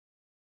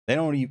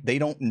 They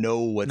don't know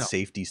what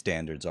safety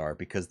standards are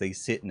because they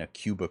sit in a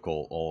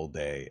cubicle all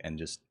day and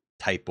just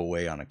type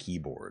away on a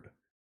keyboard.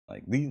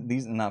 Like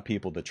these are not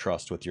people to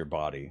trust with your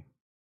body.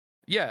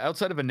 Yeah,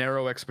 outside of a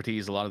narrow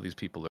expertise, a lot of these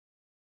people are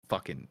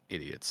fucking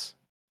idiots.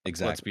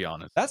 Exactly. Let's be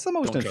honest. That's the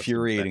most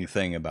infuriating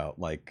thing about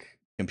like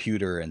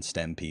computer and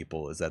STEM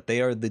people is that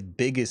they are the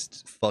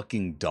biggest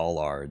fucking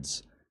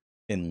dullards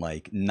in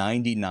like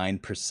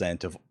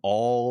 99% of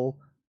all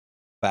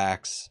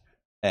facts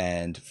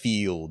and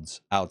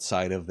fields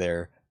outside of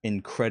their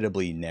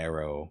incredibly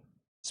narrow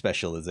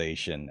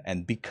specialization.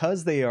 And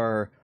because they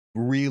are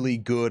really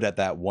good at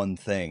that one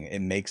thing, it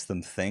makes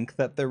them think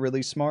that they're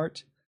really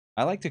smart.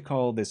 I like to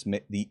call this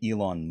the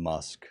Elon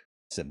Musk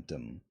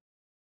symptom.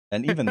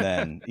 And even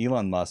then,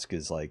 Elon Musk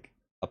is like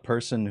a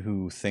person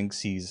who thinks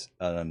he's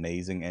an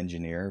amazing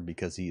engineer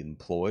because he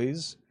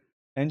employs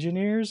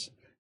engineers.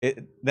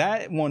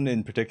 That one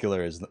in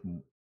particular is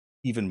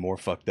even more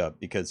fucked up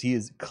because he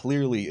is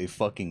clearly a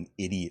fucking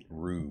idiot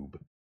rube.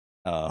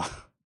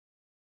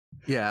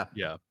 Yeah.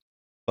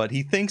 But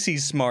he thinks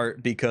he's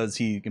smart because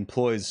he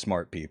employs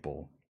smart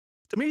people.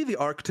 To me, the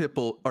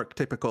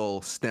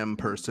archetypical STEM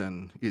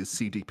person is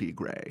CDP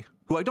Grey,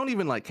 who I don't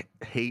even like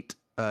hate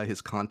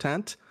his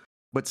content,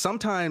 but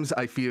sometimes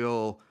I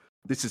feel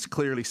this is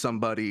clearly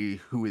somebody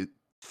who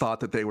thought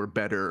that they were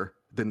better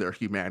than their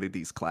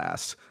humanities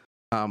class.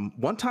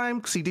 One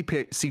time,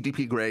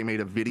 CDP Grey made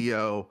a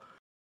video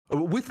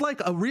with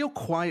like a real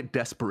quiet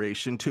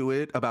desperation to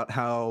it about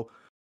how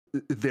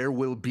there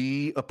will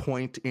be a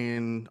point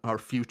in our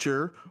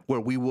future where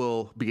we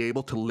will be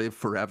able to live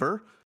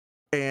forever.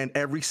 And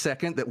every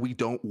second that we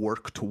don't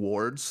work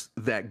towards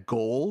that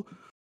goal,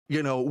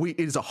 it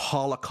is a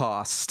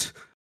holocaust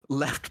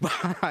left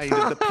behind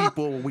of the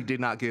people we did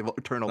not give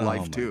eternal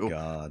life to. Oh my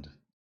God.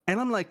 And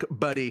I'm like,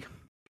 buddy,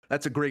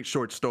 that's a great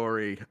short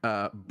story,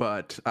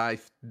 but I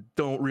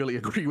don't really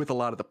agree with a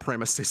lot of the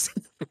premises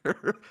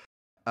here.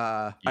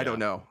 I don't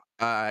know.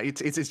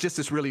 It's just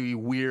this really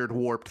weird,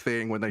 warped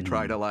thing when they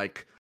try to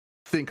like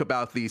think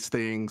about these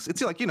things.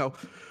 It's like,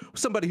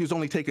 somebody who's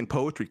only taken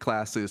poetry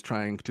classes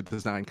trying to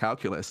design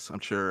calculus. I'm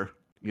sure,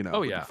 it'd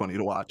be funny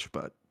to watch,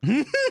 but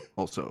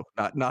also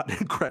not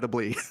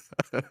incredibly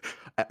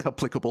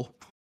applicable.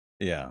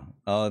 Yeah.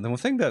 The one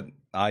thing that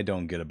I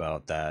don't get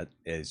about that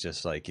is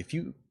just like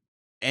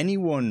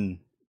anyone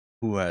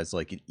who has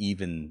like an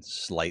even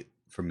slight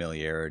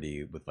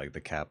familiarity with like the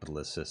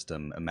capitalist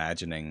system,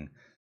 imagining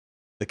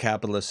the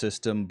capitalist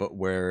system, but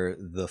where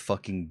the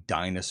fucking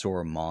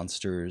dinosaur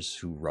monsters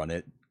who run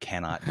it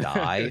cannot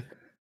die,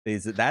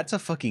 that's a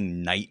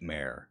fucking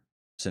nightmare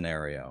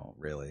scenario,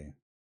 really.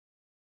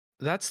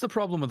 That's the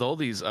problem with all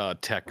these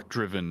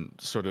tech-driven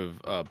sort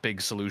of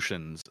big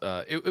solutions.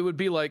 It would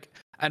be like,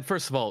 and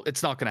first of all,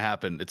 it's not going to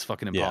happen. It's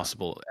fucking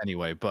impossible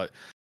anyway. But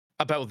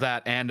about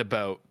that, and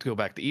about, to go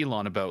back to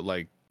Elon, about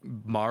like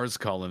Mars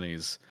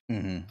colonies.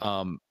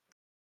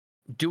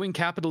 Doing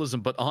capitalism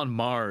but on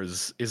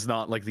Mars is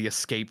not like the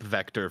escape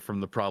vector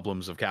from the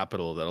problems of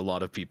capital that a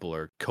lot of people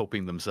are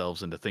coping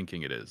themselves into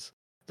thinking it is.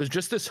 There's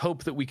just this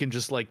hope that we can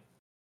just like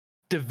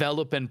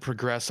develop and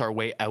progress our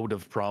way out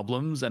of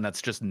problems, and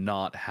that's just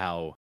not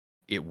how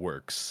it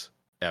works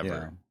ever.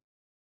 Yeah.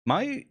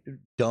 My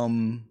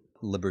dumb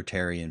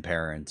libertarian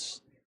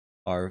parents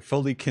are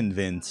fully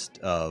convinced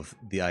of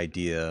the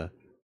idea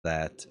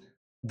that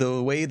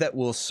the way that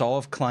we'll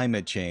solve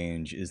climate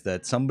change is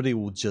that somebody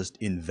will just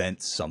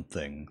invent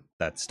something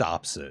that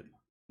stops it.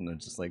 And they're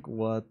just like,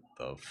 what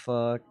the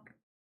fuck?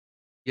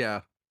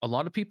 Yeah. A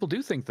lot of people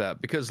do think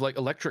that because like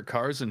electric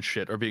cars and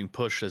shit are being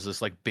pushed as this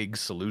like big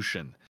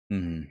solution.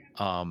 And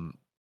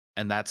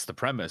that's the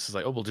premise. It's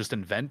like, oh, we'll just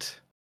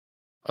invent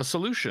a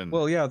solution.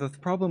 Well, yeah, the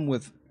problem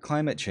with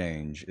climate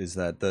change is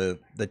that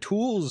the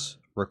tools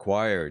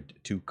required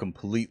to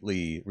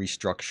completely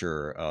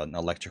restructure an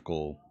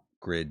electrical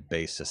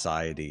grid-based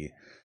society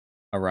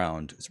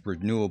around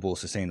renewable,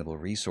 sustainable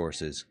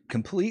resources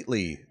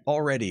completely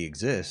already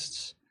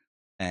exists,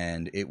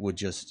 and it would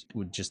just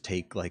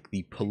take like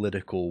the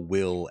political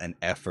will and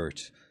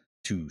effort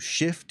to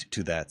shift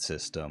to that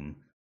system.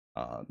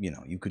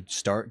 You could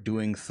start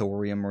doing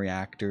thorium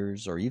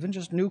reactors or even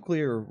just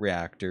nuclear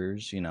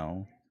reactors,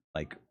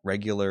 like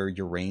regular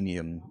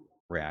uranium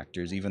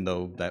reactors, even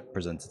though that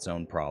presents its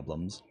own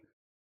problems.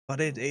 But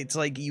it's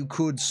like you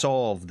could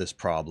solve this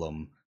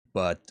problem,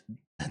 but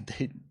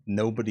it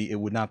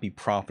would not be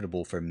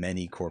profitable for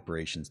many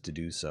corporations to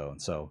do so.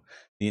 And so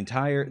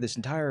this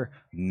entire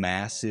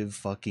massive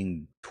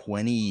fucking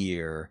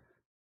 20-year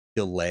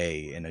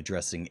delay in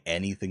addressing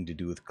anything to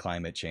do with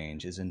climate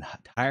change is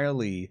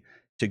entirely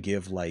to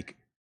give like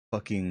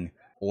fucking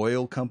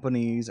oil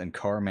companies and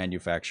car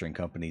manufacturing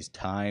companies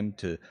time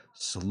to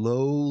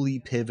slowly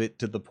pivot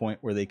to the point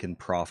where they can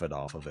profit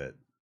off of it.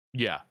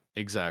 Yeah,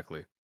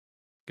 exactly.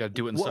 Got to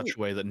do it in such a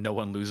way that no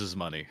one loses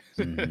money.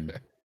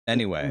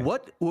 Anyway,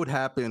 what would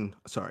happen?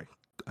 Sorry.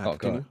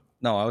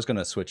 No, I was going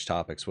to switch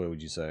topics. What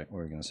would you say? What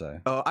were you going to say?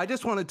 Oh, I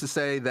just wanted to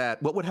say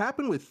that what would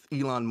happen with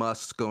Elon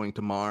Musk going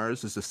to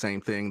Mars is the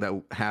same thing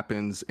that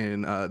happens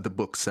in the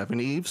book Seven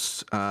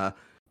Eves.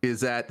 Is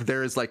that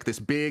there is like this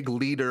big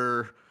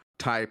leader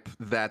type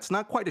that's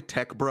not quite a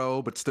tech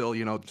bro, but still,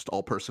 just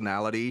all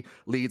personality,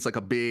 leads like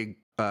a big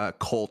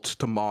cult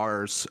to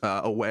Mars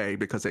away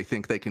because they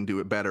think they can do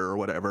it better or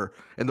whatever.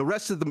 And the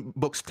rest of the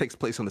books takes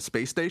place on the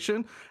space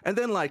station. And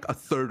then like a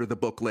third of the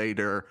book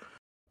later,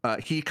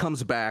 he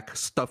comes back,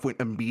 stuff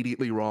went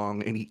immediately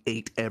wrong, and he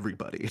ate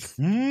everybody.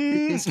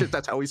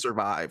 That's how he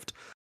survived.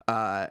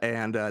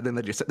 and then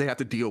they have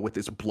to deal with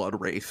this blood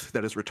wraith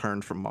that is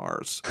returned from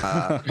Mars.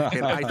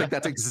 And I think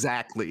that's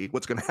exactly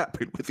what's going to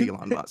happen with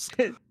Elon Musk.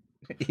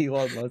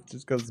 Elon Musk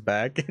just goes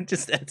back and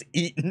just has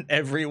eaten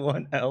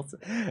everyone else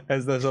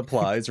as the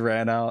supplies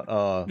ran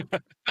out.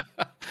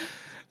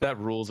 That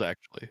rules,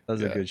 actually. That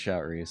was a good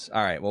shout, Reese.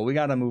 All right, well, we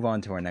got to move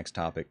on to our next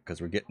topic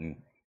because we're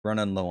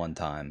running low on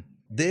time.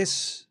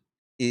 This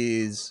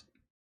is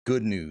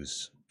good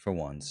news for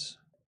once.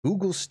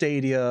 Google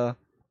Stadia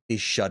is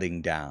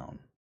shutting down.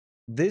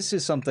 This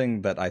is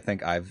something that I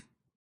think I've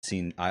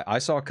seen. I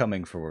saw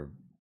coming for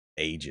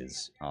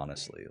ages,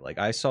 honestly. Like,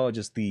 I saw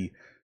just the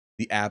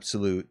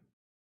absolute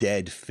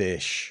dead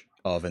fish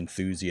of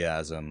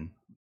enthusiasm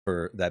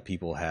that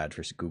people had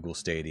for Google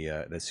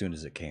Stadia as soon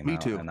as it came out. Me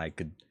too. And I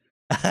could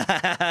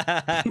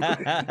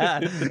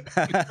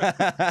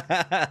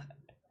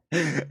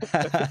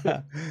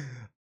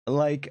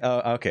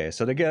okay,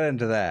 so to get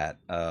into that,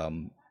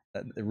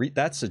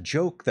 that's a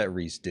joke that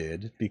Reese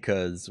did,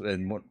 because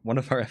in one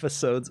of our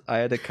episodes I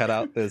had to cut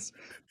out this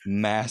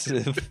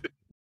massive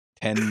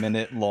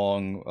 10-minute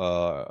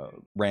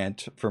long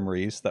rant from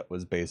Reese that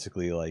was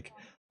basically like,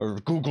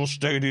 Google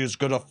Stadia is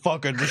gonna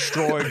fucking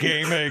destroy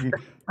gaming.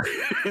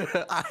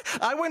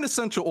 I went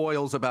essential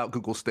oils about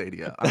Google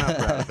Stadia. I'm not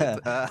proud of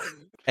it.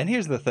 And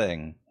here's the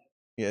thing.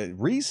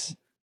 Reese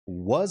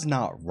was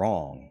not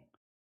wrong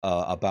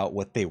about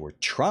what they were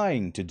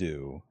trying to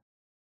do,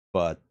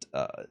 but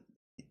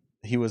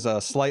he was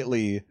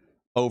slightly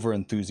over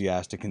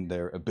enthusiastic in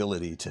their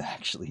ability to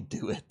actually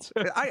do it.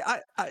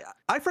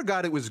 I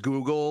forgot it was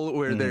Google,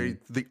 where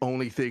the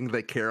only thing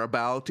they care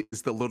about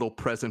is the little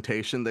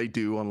presentation they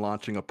do on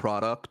launching a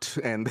product,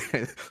 and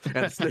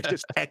they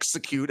just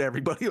execute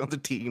everybody on the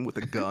team with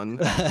a gun.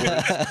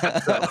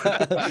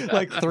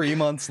 Like 3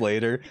 months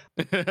later.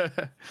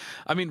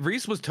 I mean,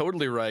 Reese was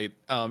totally right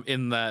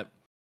in that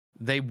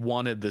they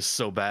wanted this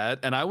so bad,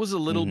 and I was a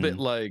little bit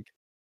like,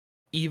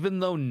 even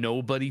though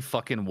nobody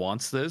fucking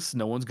wants this,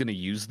 no one's gonna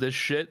use this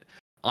shit,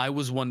 I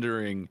was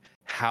wondering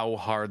how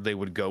hard they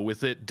would go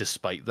with it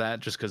despite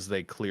that, just because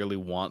they clearly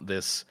want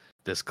this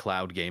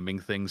cloud gaming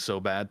thing so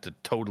bad to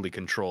totally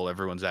control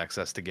everyone's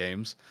access to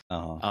games.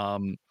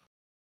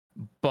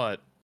 But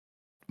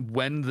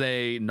when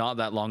they, not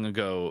that long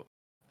ago,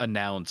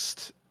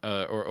 announced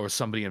or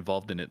somebody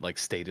involved in it like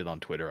stated on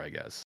Twitter, I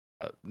guess,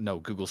 no,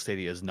 Google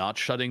Stadia is not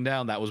shutting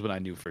down, that was when I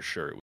knew for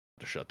sure it was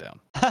to shut down.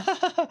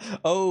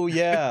 Oh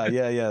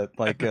yeah.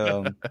 Like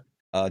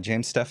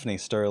James Stephanie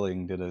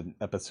Sterling did an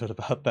episode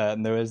about that,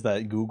 and there was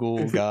that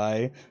Google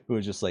guy who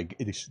was just like,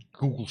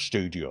 Google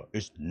Stadia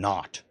is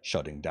not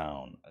shutting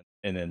down.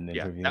 And then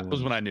that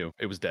was when I knew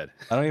it was dead.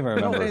 I don't even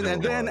remember.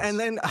 And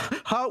then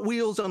Hot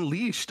Wheels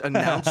Unleashed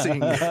announcing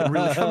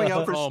really coming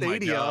out for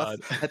Stadia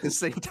at the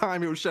same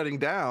time it was shutting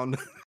down.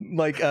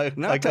 Like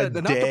not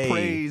to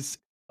praise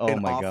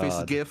an Office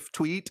God. GIF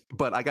tweet,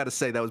 but I got to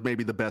say that was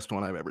maybe the best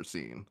one I've ever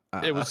seen.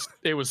 It was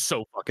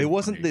so fucking. It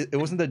wasn't funny. it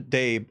wasn't the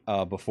day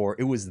before.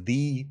 It was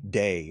the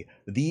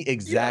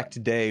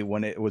exact day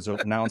when it was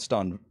announced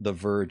on The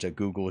Verge that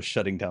Google was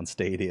shutting down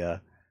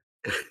Stadia.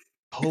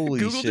 Holy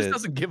Google shit! just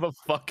doesn't give a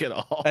fuck at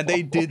all, and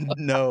they didn't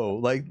know.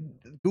 Like,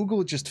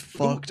 Google just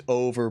fucked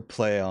over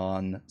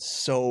PlayOn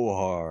so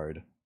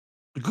hard.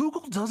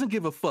 Google doesn't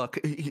give a fuck.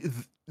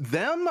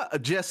 Them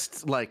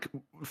just like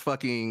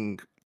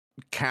fucking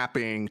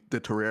capping the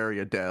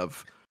Terraria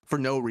dev for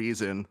no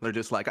reason. They're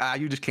just like,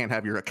 you just can't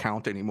have your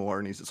account anymore.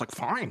 And he's just like,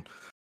 fine,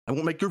 I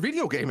won't make your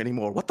video game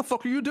anymore. What the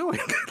fuck are you doing?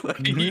 Let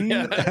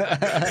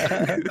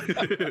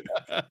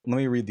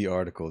me read the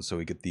article so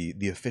we get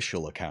the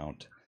official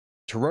account.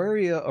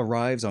 Terraria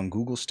arrives on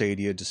Google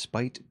Stadia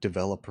despite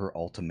developer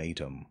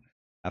ultimatum.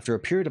 After a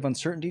period of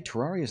uncertainty,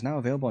 Terraria is now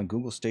available on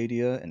Google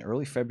Stadia. In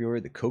early February,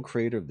 the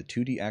co-creator of the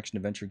 2D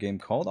action-adventure game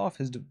called off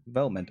his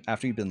development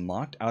after he'd been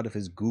locked out of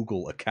his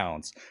Google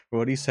accounts for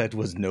what he said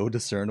was no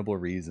discernible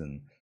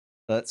reason.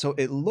 So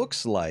it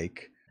looks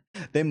like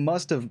they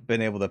must have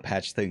been able to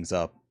patch things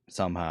up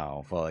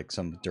somehow for like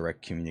some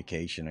direct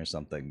communication or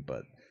something,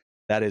 but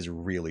that is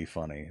really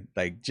funny.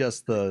 Like,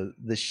 just the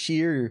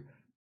sheer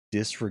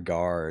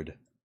disregard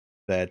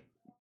that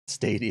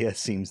Stadia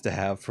seems to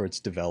have for its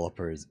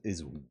developers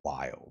is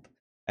wild.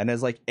 And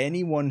as like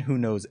anyone who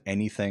knows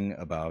anything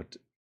about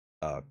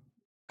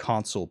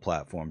console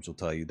platforms will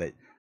tell you that,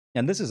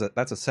 and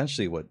that's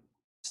essentially what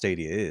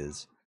Stadia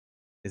is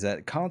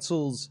that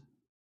consoles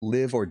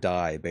live or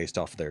die based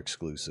off their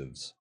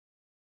exclusives,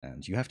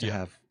 and you have to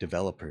have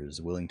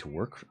developers willing to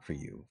work for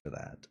you for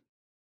that.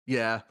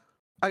 Yeah,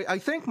 I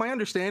think my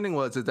understanding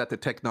is that the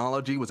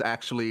technology was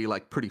actually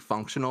like pretty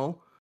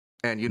functional,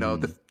 and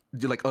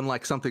like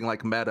unlike something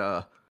like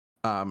Meta,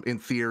 in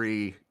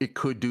theory it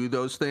could do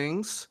those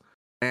things,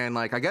 and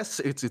like I guess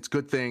it's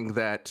good thing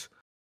that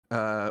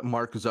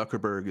Mark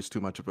Zuckerberg is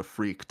too much of a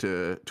freak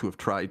to have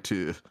tried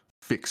to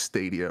fix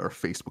Stadia or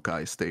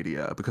Facebookize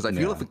Stadia, because I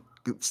feel if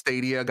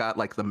Stadia got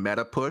like the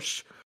Meta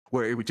push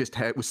where it would just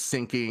was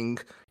sinking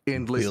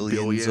endless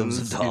billions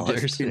of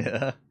dollars,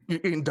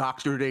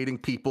 indoctrinating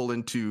people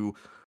into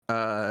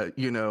a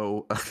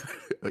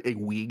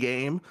Wii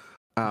game,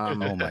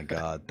 Oh my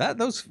god,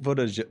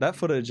 that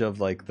footage of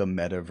like the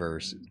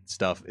metaverse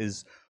stuff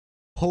is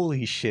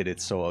holy shit.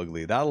 It's so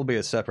ugly. That'll be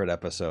a separate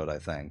episode. I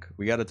think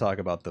we got to talk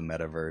about the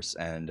metaverse,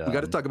 and We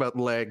got to talk about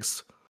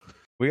legs.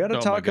 we got to Oh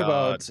my talk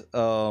God.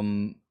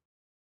 about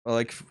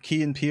like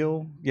Key and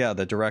Peele, yeah,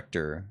 the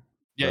director.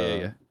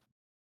 Yeah.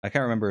 I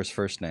can't remember his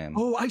first name.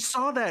 Oh, I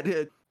saw that.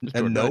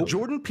 And Nope.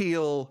 Jordan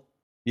Peele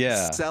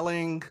Yeah,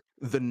 selling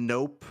the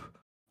Nope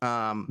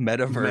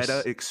metaverse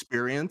meta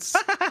experience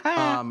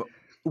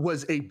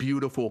was a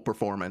beautiful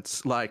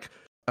performance. Like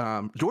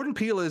Jordan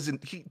Peele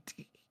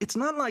it's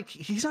not like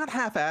he's not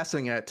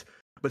half-assing it,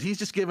 but he's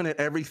just giving it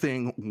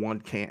everything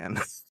one can.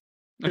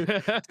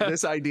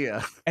 This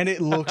idea. And it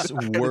looks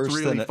worse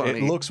really than funny.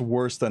 it looks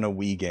worse than a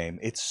Wii game.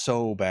 It's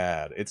so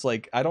bad. It's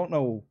like I don't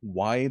know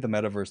why the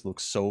metaverse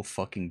looks so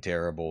fucking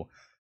terrible.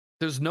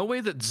 There's no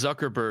way that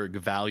Zuckerberg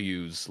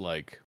values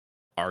like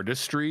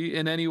artistry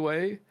in any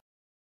way.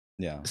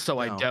 Yeah. So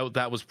I No. doubt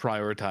that was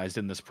prioritized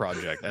in this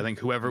project. I think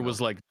whoever was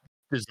like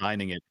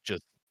designing it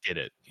just did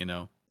it, you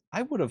know?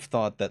 I would have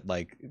thought that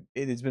like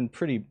it has been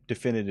pretty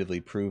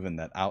definitively proven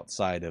that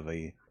outside of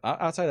a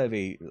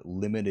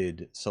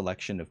limited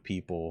selection of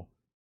people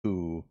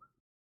who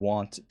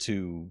want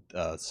to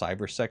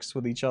cybersex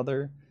with each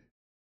other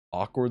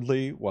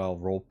awkwardly while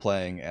role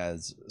playing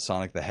as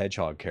Sonic the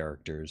Hedgehog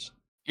characters.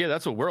 Yeah,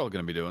 that's what we're all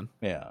going to be doing.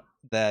 Yeah,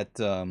 that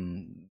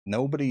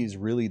nobody's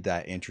really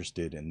that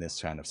interested in this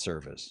kind of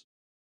service.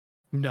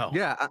 No.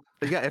 Yeah,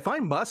 if I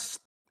must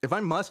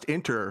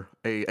enter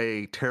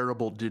a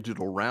terrible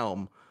digital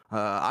realm,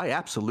 I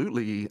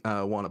absolutely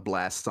want to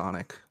blast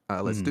Sonic.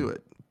 Let's do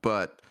it.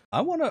 But I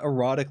want to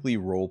erotically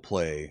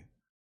roleplay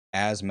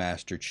as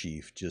Master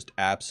Chief, just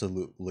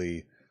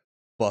absolutely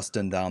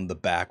busting down the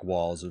back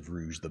walls of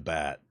Rouge the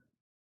Bat.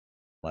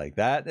 Like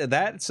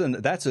that's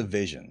a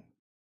vision.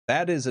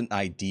 That is an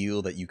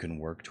ideal that you can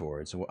work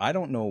towards. So I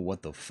don't know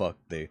what the fuck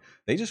they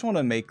just want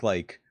to make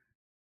like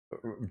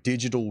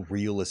digital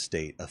real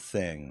estate a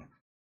thing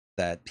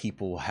that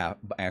people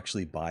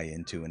actually buy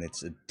into, and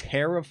it's a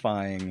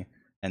terrifying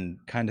and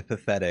kind of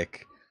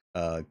pathetic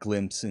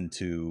glimpse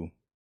into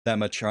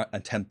them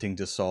attempting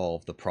to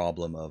solve the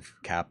problem of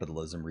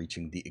capitalism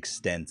reaching the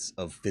extents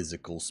of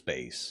physical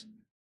space.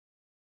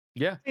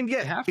 Yeah. and They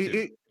yeah, have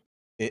to.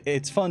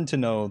 It's fun to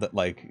know that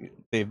like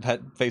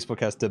Facebook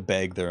has to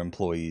beg their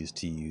employees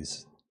to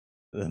use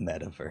the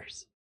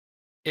metaverse.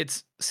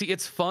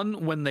 It's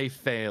fun when they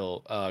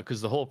fail,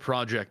 because the whole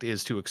project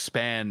is to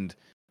expand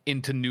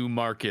into new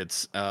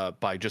markets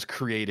by just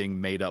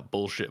creating made up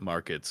bullshit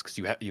markets, because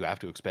you have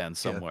to expand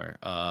somewhere.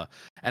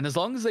 And as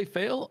long as they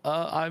fail,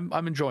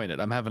 I'm enjoying it.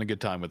 I'm having a good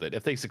time with it.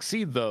 If they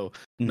succeed though,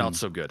 not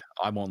so good.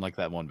 I won't like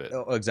that one bit.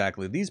 Oh,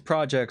 exactly. These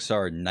projects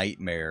are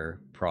nightmare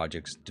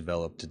projects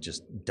developed to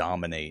just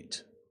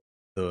dominate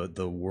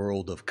the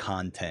world of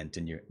content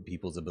and your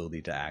people's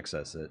ability to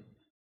access it.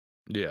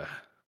 Yeah.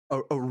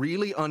 a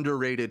really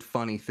underrated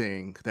funny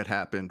thing that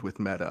happened with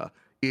Meta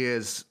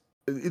is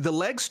the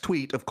legs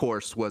tweet, of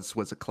course,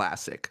 was a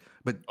classic.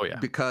 But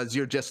because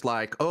you're just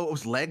like, oh,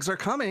 legs are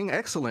coming,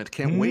 excellent,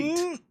 can't wait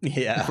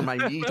for my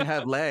knee to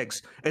have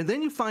legs. And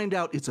then you find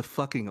out it's a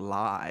fucking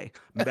lie.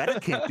 Meta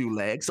can't do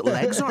legs.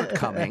 Legs aren't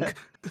coming.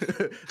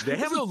 They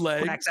haven't no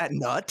legs. cracked that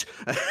nut.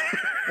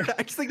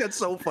 I just think that's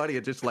so funny.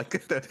 It's just like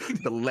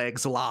the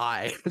legs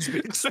lie has been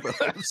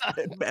exposed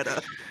in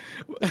Meta.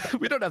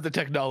 We don't have the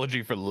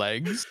technology for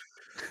legs.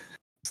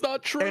 It's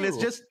not true. And it's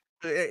just,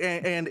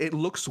 and it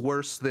looks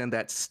worse than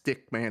that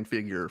Stickman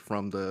figure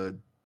from the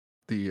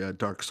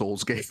Dark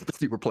Souls game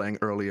that you were playing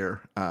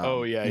earlier.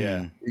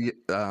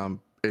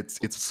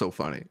 It's so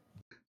funny.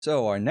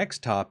 So our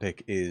next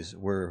topic is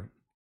we're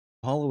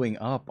following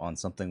up on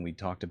something we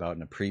talked about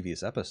in a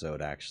previous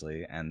episode,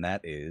 actually, and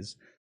that is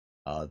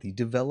the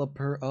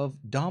developer of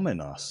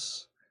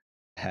Dominus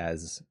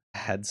has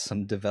had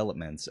some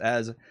developments.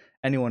 As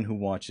anyone who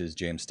watches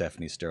James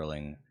Stephanie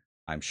Sterling,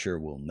 I'm sure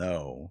will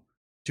know.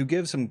 To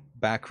give some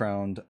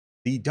background,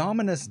 the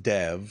Dominus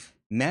dev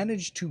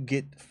managed to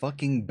get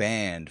fucking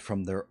banned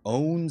from their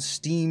own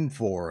Steam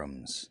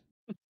forums.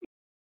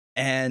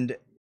 And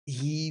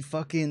he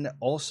fucking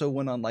also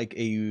went on like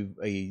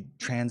a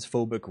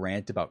transphobic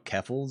rant about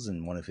Keffals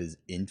in one of his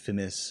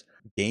infamous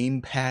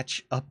game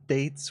patch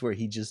updates where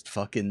he just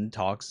fucking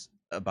talks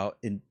about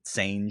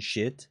insane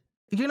shit.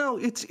 You know,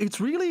 it's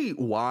really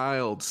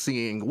wild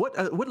seeing what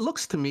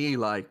looks to me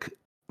like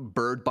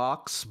Bird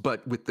Box,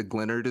 but with the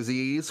Glenner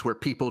disease, where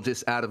people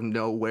just out of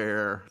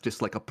nowhere,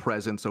 just like a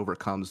presence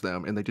overcomes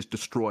them, and they just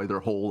destroy their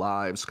whole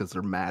lives because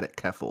they're mad at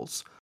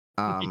Keffals.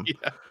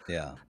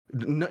 Yeah.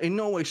 In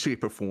no way,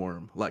 shape, or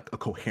form, like a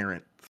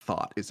coherent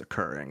thought is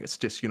occurring. It's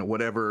just,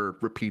 whatever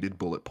repeated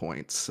bullet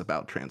points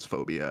about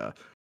transphobia.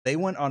 They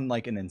went on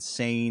like an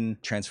insane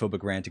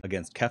transphobic rant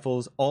against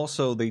Keffals.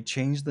 Also, they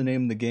changed the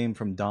name of the game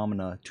from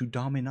Domina to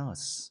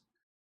Dominus.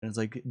 And it's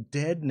like,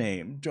 dead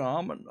name,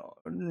 Domino.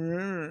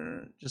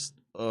 Just,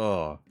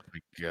 oh my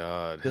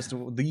god. Just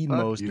the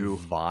most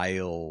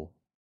vile,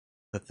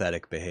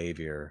 pathetic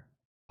behavior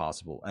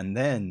possible. And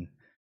then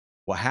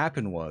what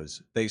happened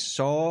was they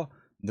saw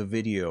the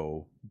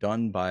video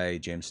done by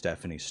James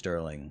Stephanie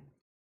Sterling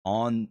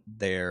on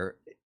their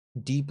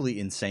deeply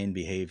insane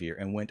behavior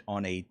and went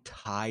on a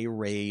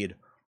tirade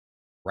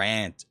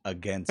rant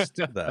against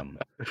them.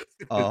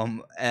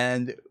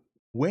 And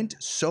went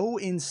so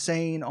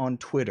insane on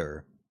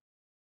Twitter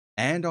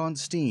and on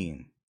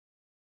Steam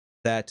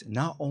that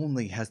not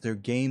only has their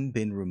game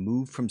been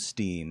removed from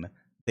Steam,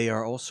 they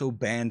are also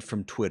banned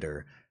from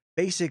Twitter.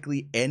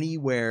 Basically,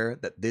 anywhere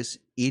that this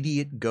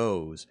idiot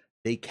goes,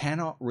 they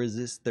cannot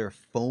resist their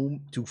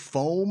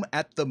foam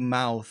at the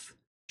mouth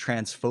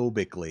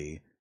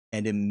transphobically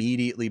and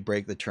immediately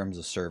break the terms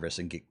of service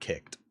and get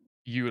kicked.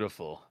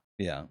 Beautiful.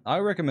 Yeah, I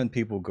recommend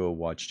people go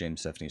watch James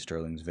Stephanie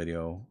Sterling's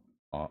video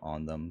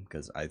on them,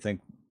 because I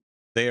think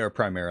they are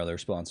primarily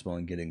responsible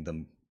in getting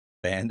them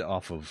banned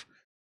off of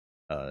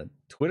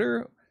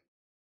Twitter.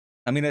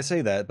 I mean, I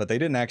say that, but they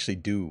didn't actually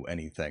do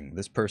anything.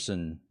 This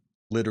person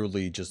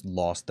literally just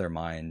lost their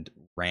mind,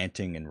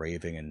 ranting and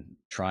raving and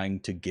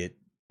trying to get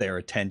their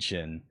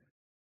attention.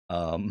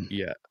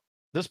 Yeah.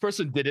 This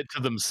person did it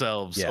to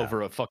themselves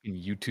over a fucking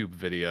YouTube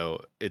video.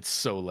 It's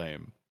so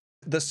lame.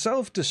 The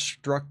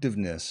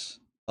self-destructiveness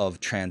of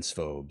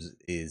transphobes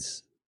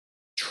is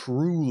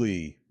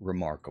truly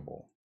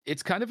remarkable.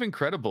 It's kind of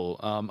incredible.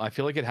 I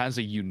feel like it has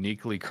a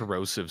uniquely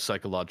corrosive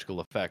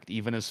psychological effect,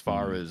 even as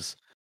far as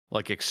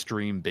like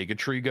extreme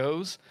bigotry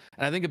goes.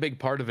 And I think a big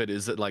part of it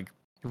is that like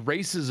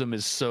racism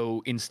is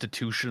so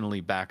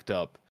institutionally backed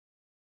up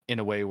in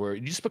a way where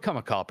you just become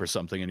a cop or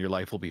something and your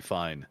life will be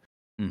fine.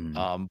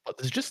 But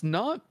there's just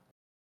not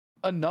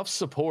enough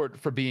support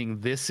for being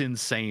this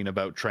insane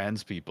about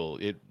trans people.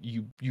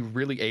 You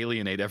really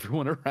alienate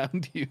everyone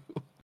around you.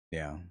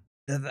 Yeah.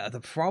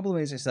 The problem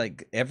is, it's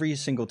like every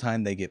single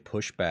time they get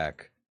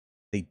pushback,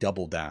 they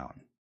double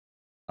down.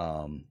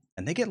 And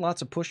they get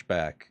lots of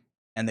pushback,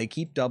 and they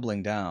keep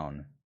doubling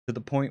down to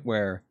the point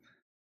where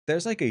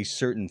there's like a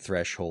certain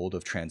threshold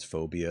of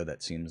transphobia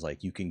that seems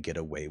like you can get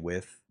away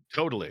with.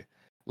 Totally.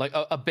 Like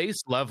a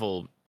base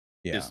level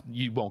is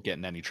you won't get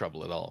in any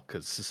trouble at all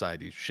because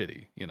society's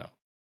shitty, you know.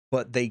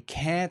 But they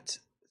can't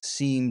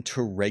seem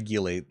to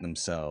regulate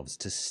themselves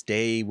to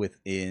stay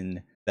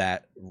within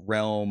that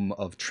realm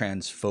of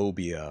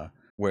transphobia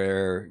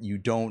where you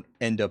don't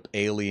end up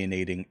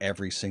alienating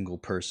every single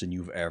person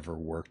you've ever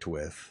worked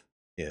with,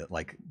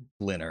 like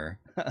Glinner,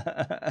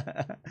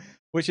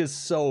 which is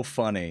so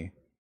funny.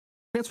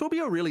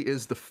 Transphobia really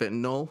is the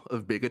fentanyl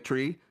of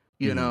bigotry.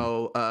 You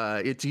know,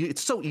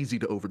 it's so easy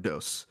to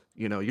overdose.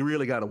 You know, you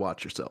really got to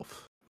watch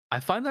yourself. I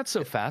find that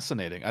so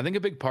fascinating. I think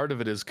a big part of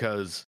it is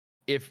because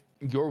if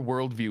your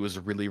worldview is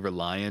really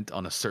reliant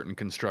on a certain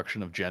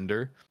construction of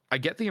gender, I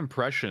get the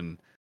impression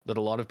that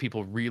a lot of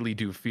people really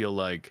do feel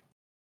like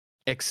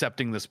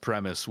accepting this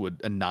premise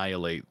would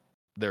annihilate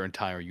their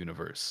entire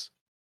universe.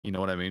 You know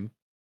what I mean?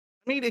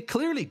 I mean, it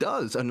clearly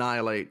does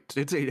annihilate.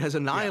 It has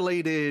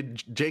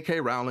annihilated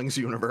J.K. Rowling's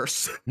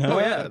universe. Oh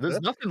yeah,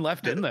 there's nothing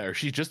left in there.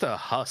 She's just a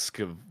husk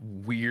of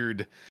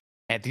weird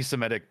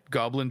anti-Semitic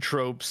goblin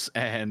tropes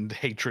and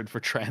hatred for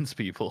trans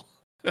people.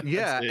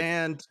 Yeah,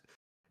 and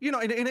you know,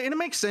 and it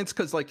makes sense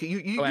because like you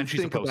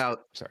think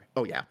about. Sorry.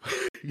 Oh yeah.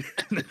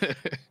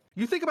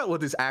 You think about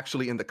what is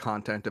actually in the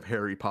content of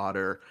Harry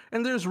Potter,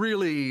 and there's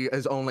really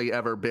has only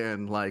ever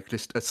been like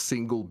just a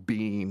single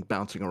being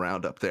bouncing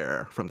around up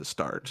there from the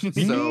start.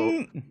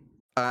 So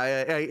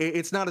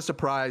it's not a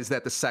surprise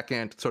that the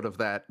second sort of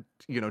that,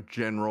 you know,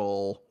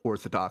 general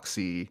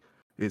orthodoxy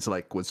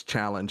was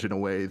challenged in a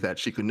way that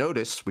she could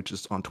notice, which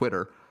is on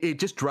Twitter. It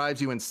just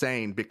drives you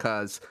insane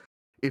because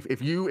if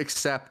you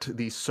accept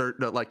these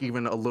certain, like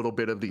even a little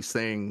bit of these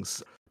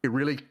things, it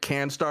really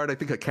can start, I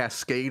think, a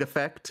cascade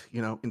effect,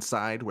 you know,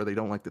 inside where they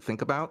don't like to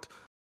think about.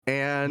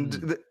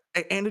 And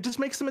and it just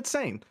makes them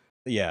insane.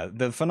 Yeah,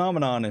 the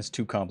phenomenon is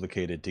too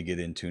complicated to get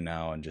into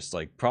now, and just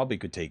like probably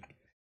could take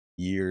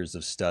years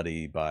of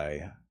study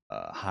by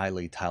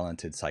highly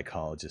talented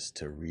psychologists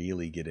to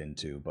really get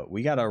into. But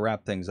we got to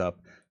wrap things up.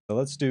 So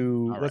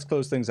let's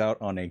close things out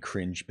on a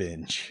cringe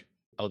binge.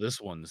 Oh,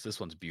 this one's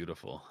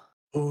beautiful.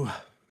 Ooh.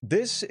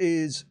 This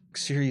is a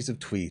series of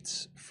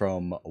tweets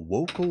from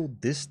Vocal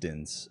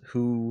Distance,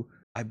 who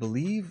I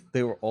believe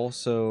they were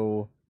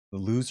also the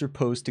loser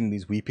posting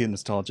these weepy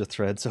nostalgia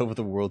threads over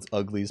the world's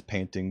ugliest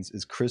paintings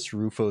is Chris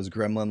Rufo's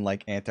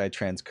gremlin-like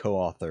anti-trans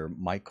co-author,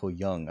 Michael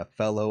Young, a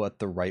fellow at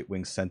the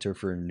right-wing Center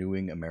for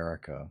Renewing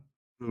America.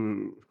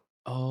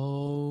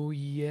 Oh,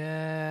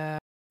 yeah.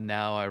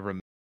 Now I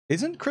remember.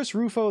 Isn't Chris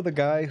Rufo the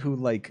guy who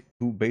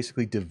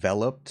basically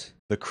developed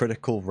the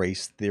critical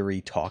race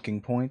theory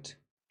talking point?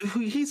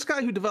 He's the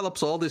guy who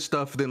develops all this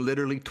stuff, then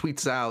literally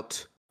tweets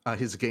out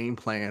his game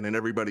plan, and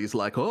everybody's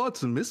like, "Oh,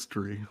 it's a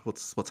mystery.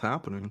 What's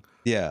happening?"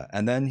 Yeah,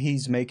 and then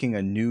he's making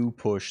a new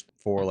push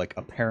for like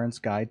a parent's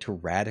guide to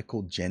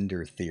radical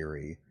gender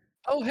theory.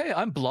 Oh, hey,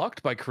 I'm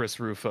blocked by Chris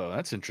Rufo.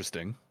 That's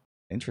interesting.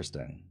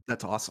 Interesting.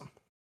 That's awesome.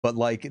 But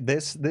like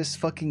this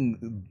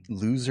fucking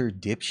loser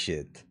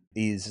dipshit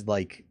is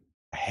like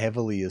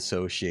heavily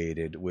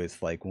associated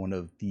with like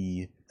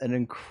an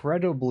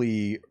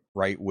incredibly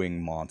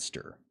right-wing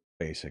monster,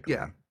 basically.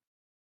 Yeah.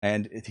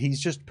 and he's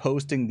just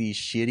posting these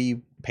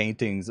shitty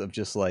paintings of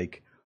just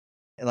like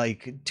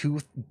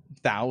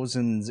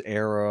 2000s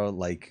era,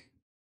 like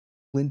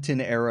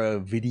Clinton era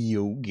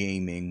video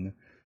gaming,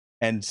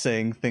 and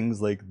saying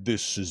things like,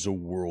 "This is a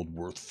world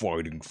worth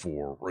fighting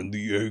for, and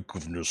the ache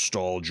of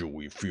nostalgia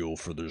we feel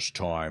for this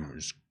time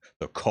is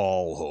the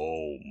call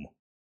home."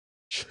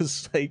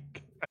 Just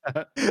like,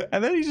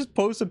 and then he just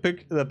posts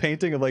the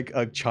painting of like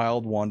a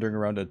child wandering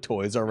around a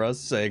Toys R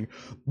Us saying,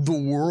 "The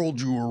world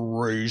you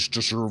were raised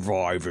to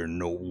survive in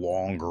no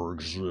longer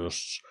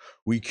exists.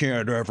 We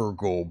can't ever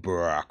go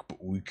back,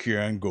 but we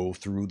can go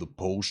through the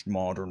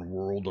postmodern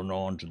world and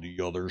on to the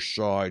other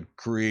side,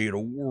 create a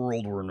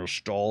world where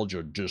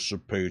nostalgia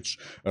dissipates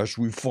as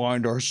we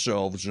find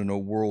ourselves in a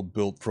world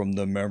built from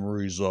the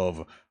memories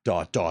of ...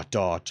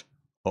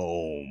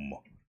 home."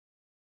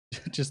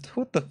 Just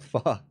what the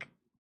fuck?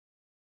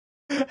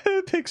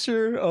 A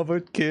picture of a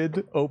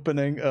kid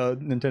opening a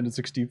Nintendo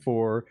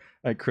 64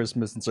 at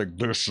Christmas, and it's like,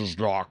 "This is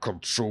not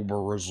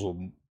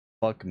consumerism."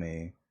 Fuck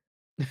me.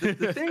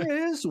 The thing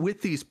is,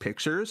 with these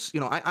pictures, you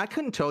know, I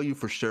couldn't tell you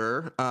for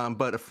sure,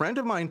 but a friend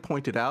of mine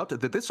pointed out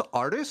that this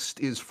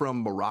artist is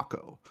from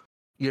Morocco.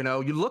 You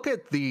know, you look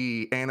at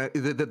the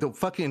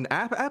fucking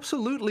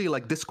absolutely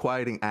like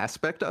disquieting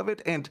aspect of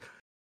it, and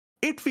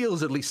it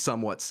feels at least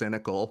somewhat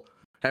cynical.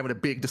 Having a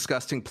big,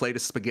 disgusting plate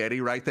of spaghetti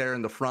right there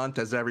in the front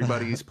as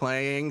everybody's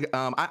playing.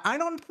 I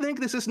don't think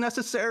this is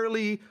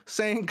necessarily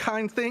saying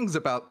kind things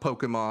about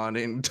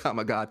Pokemon and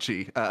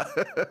Tamagotchi.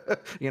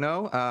 You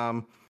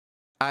know,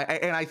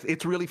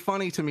 it's really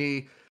funny to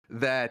me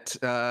that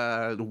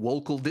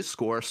local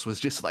discourse was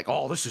just like,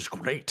 "Oh, this is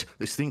great.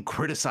 This thing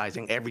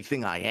criticizing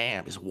everything I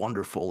am is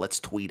wonderful. Let's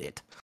tweet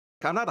it."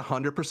 I'm not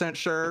 100%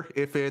 sure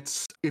if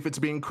it's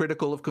being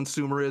critical of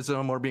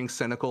consumerism or being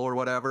cynical or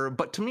whatever,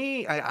 but to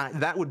me,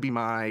 that would be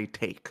my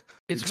take.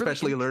 It's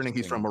especially really learning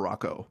he's from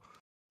Morocco.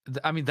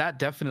 I mean, that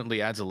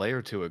definitely adds a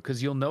layer to it,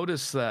 because you'll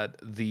notice that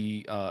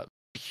the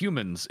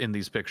humans in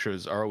these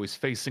pictures are always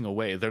facing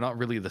away. They're not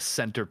really the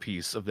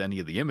centerpiece of any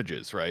of the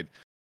images, right?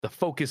 The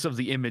focus of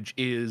the image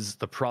is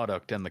the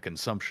product and the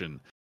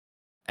consumption.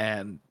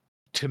 And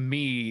to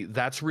me,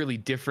 that's really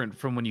different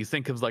from when you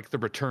think of like the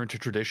return to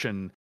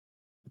tradition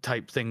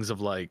type things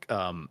of like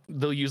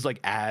they'll use like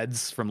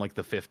ads from like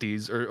the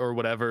 50s or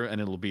whatever,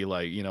 and it'll be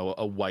like, you know,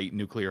 a white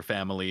nuclear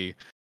family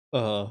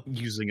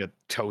using a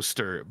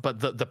toaster, but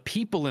the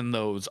people in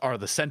those are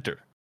the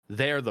center.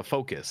 They're the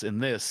focus. In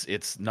this,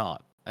 it's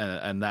not,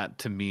 and that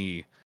to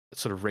me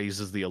sort of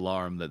raises the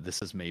alarm that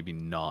this is maybe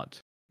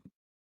not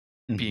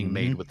being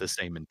made with the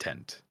same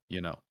intent, you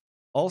know.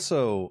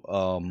 Also,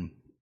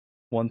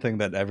 one thing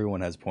that everyone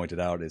has pointed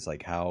out is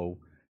like how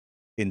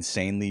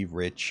insanely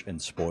rich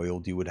and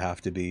spoiled you would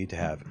have to be to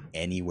have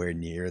anywhere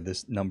near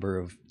this number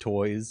of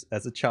toys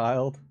as a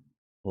child.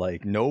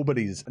 Like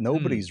nobody's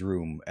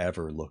room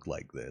ever looked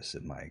like this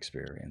in my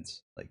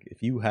experience. Like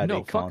if you had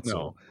a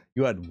console,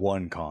 you had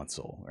one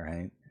console,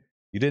 right?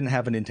 You didn't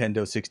have a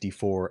Nintendo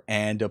 64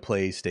 and a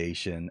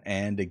PlayStation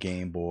and a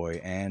Game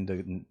Boy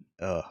and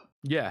a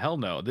yeah, hell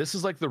no. This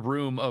is like the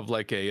room of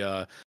like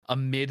a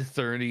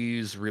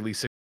mid-30s really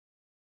sick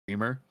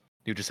gamer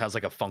who just has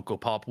like a Funko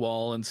Pop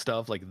wall and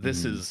stuff. Like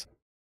this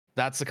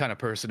that's the kind of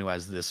person who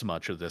has this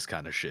much of this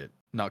kind of shit,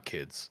 not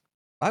kids.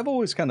 I've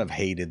always kind of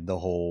hated the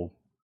whole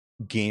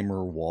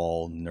gamer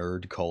wall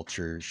nerd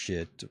culture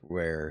shit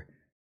where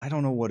I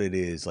don't know what it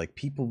is. Like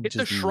people it's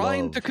just a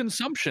shrine to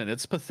consumption.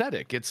 It's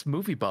pathetic. It's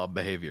movie Bob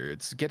behavior.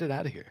 It's get it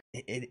out of here.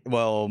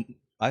 Well,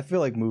 I feel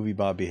like movie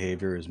Bob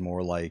behavior is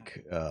more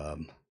like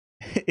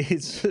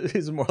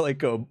it's more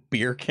like a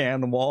beer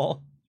can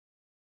wall.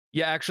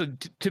 Yeah, actually,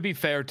 to be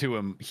fair to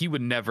him, he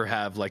would never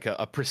have like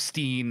a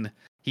pristine,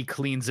 he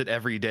cleans it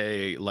every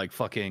day, like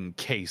fucking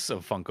case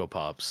of Funko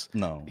Pops.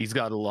 No. He's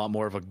got a lot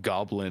more of a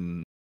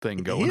goblin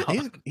thing going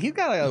on. He's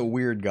got like a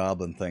weird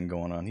goblin thing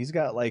going on. He's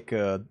got like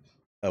a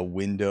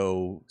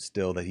window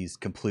still that he's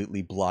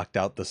completely blocked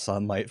out the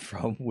sunlight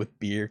from with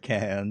beer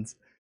cans.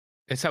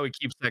 It's how he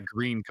keeps that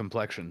green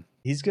complexion.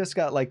 He's just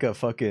got like a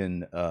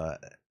fucking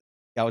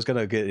I was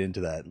gonna get into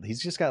that.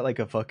 He's just got like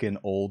a fucking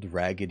old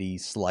raggedy,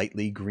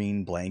 slightly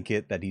green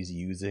blanket that he's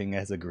using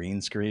as a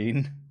green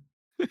screen.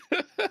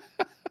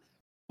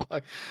 All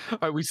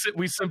right,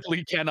 we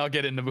simply cannot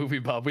get into movie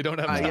Bob. We don't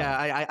have time.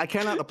 Yeah, I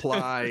cannot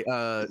apply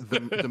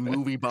the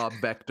movie Bob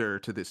vector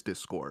to this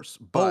discourse.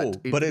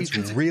 But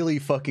it's really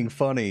fucking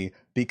funny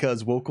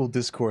because Wocal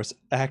Discourse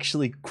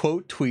actually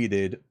quote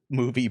tweeted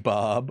movie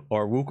Bob,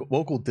 or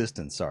Wocal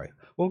Distance, sorry.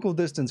 Wocal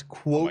Distance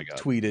quote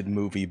tweeted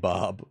movie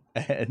Bob,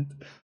 and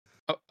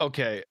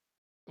okay.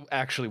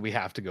 Actually, we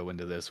have to go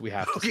into this. We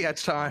have to. Okay,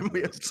 it's time.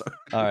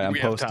 All right, I'm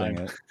posting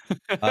it.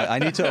 I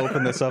need to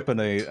open this up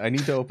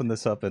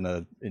in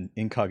an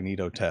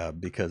incognito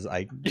tab because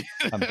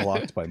I'm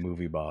blocked by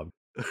movie Bob.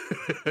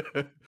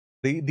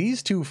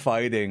 These two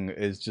fighting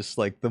is just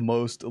like the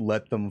most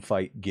let them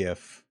fight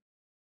gif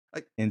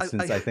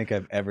instance I think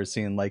I've ever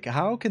seen. Like,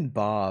 how can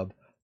Bob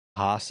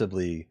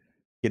possibly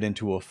get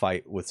into a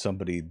fight with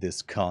somebody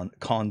this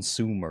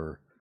consumer?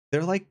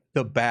 They're like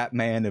the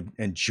Batman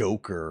and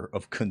Joker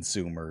of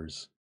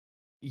consumers.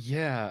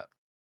 Yeah,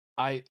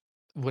 I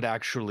would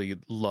actually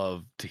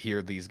love to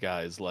hear these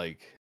guys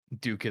like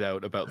duke it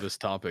out about this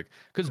topic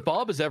because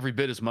Bob is every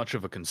bit as much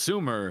of a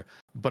consumer,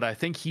 but I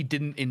think he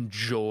didn't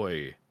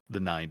enjoy the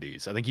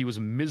 90s. I think he was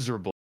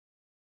miserable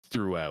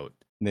throughout.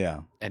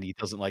 Yeah. And he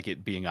doesn't like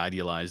it being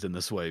idealized in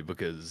this way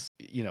because,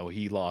 you know,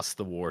 he lost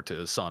the war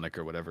to Sonic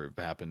or whatever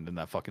happened in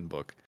that fucking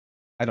book.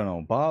 I don't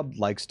know. Bob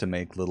likes to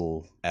make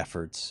little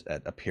efforts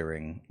at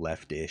appearing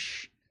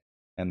leftish,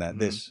 and that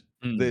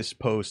this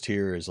post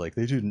here is like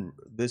they didn't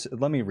this.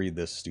 Let me read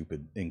this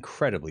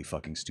incredibly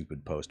fucking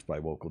stupid post by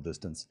Vocal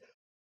Distance.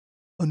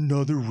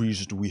 Another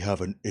reason we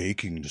have an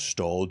aching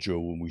nostalgia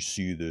when we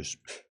see this.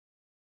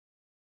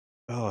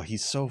 Oh,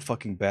 he's so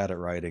fucking bad at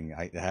writing.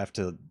 I have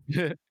to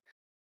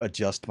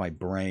adjust my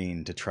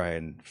brain to try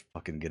and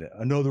fucking get it.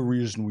 Another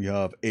reason we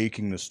have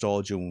aching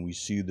nostalgia when we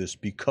see this,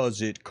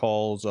 because it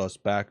calls us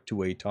back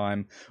to a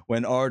time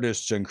when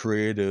artists and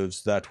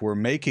creatives that were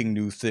making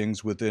new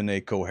things within a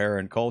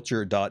coherent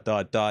culture ...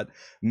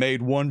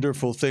 made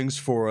wonderful things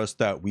for us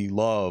that we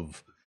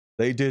love.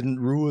 They didn't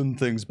ruin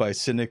things by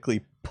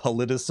cynically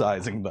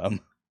politicizing them.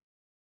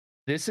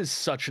 This is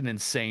such an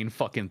insane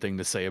fucking thing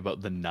to say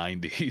about the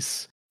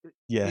 90s.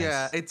 Yes.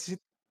 Yeah,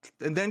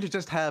 and then to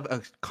just have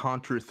a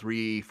Contra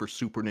 3 for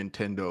Super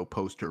Nintendo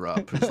poster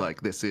up. It's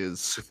like this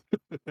is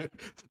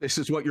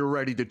what you're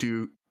ready to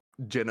do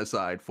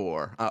genocide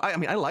for. I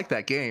mean, I like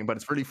that game, but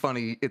it's pretty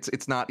funny.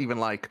 It's not even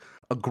like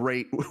a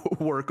great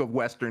work of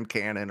Western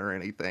canon or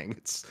anything.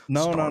 It's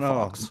No.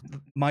 Fox.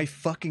 My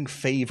fucking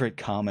favorite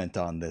comment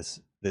on this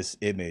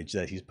image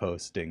that he's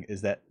posting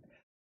is that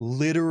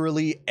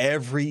literally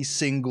every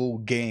single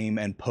game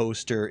and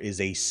poster is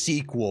a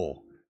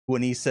sequel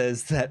when he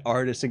says that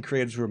artists and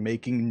creators were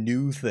making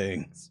new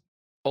things.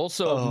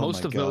 Also,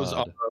 most of those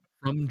are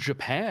from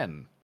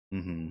Japan,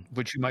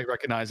 which you might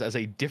recognize as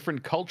a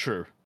different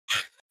culture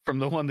from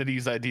the one that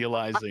he's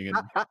idealizing.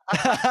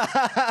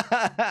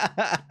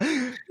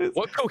 And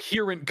what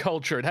coherent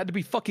culture? It had to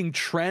be fucking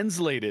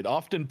translated,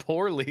 often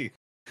poorly.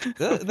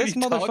 This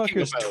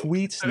motherfucker's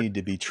tweets need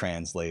to be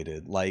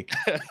translated. Like,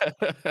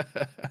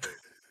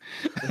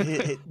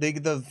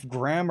 the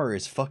grammar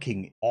is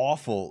fucking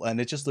awful,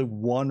 and it's just like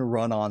one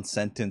run-on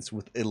sentence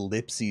with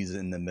ellipses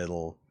in the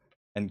middle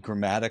and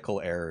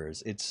grammatical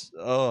errors. It's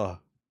yeah,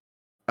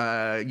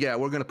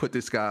 we're gonna put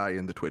this guy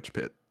in the Twitch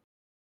pit.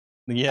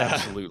 Yeah,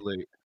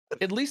 absolutely.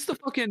 At least the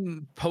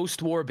fucking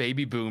post-war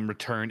baby boom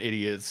return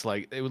idiots,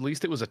 like at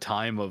least it was a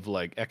time of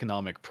like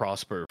economic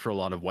prosper for a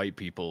lot of white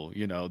people.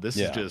 You know, this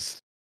is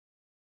just,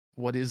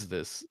 what is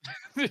this?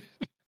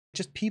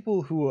 Just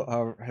people who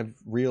have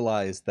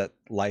realized that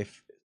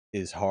life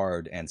is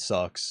hard and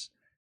sucks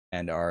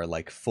and are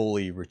like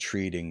fully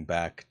retreating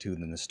back to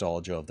the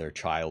nostalgia of their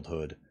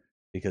childhood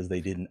because they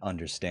didn't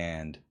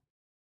understand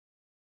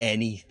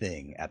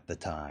anything at the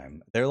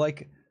time. They're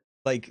like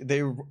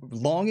they're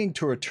longing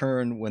to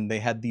return when they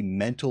had the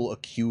mental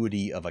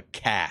acuity of a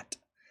cat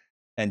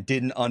and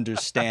didn't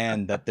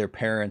understand that their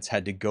parents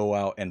had to go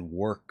out and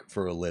work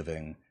for a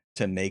living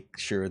to make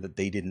sure that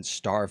they didn't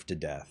starve to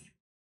death.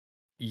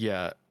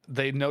 Yeah,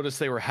 they noticed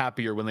they were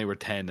happier when they were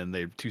 10 and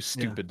they're too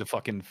stupid to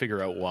fucking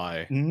figure out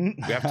why. We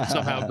have to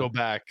somehow go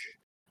back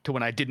to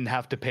when I didn't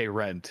have to pay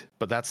rent,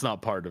 but that's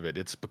not part of it.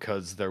 It's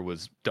because there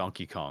was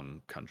Donkey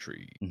Kong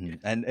Country.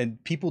 And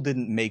people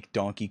didn't make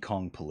Donkey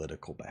Kong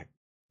political back.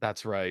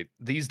 That's right.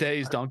 These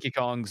days, Donkey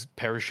Kong's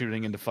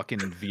parachuting into fucking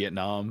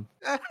Vietnam.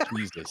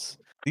 Jesus.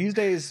 These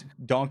days,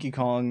 Donkey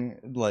Kong,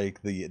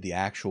 like the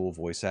actual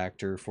voice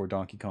actor for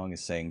Donkey Kong,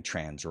 is saying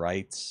trans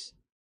rights.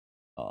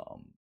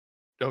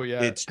 Oh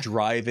yeah. It's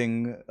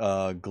driving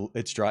Graham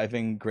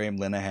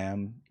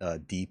Linehan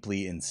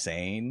deeply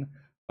insane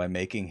by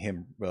making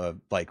him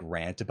like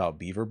rant about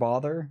beaver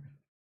bother.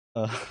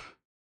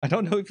 I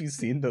don't know if you've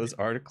seen those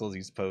articles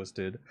he's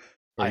posted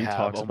where he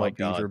talks about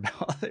beaver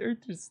bother.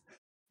 Just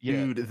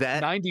dude,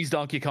 that 90s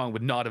Donkey Kong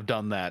would not have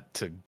done that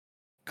to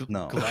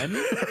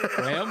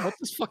Graham? What's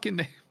his fucking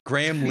name?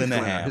 Graham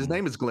Linehan. His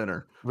name is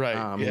Glenner. Right.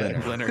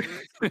 Glenner.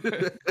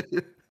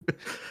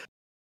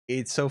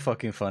 It's so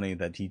fucking funny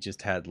that he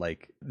just had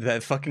like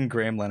that fucking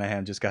Graham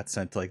Linehan just got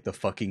sent to like the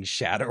fucking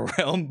Shadow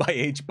Realm by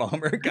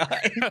Hbomber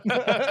guy.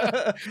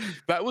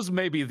 That was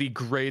maybe the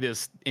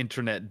greatest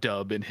internet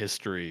dub in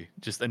history,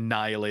 just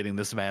annihilating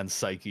this man's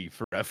psyche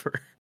forever.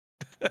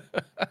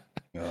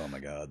 Oh my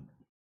god.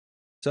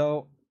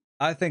 So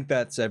I think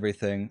that's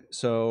everything.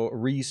 So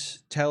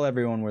Reese, tell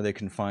everyone where they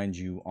can find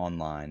you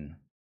online.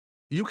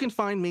 You can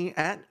find me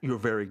at Your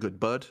Very Good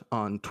Bud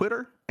on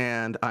Twitter,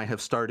 and I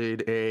have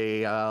started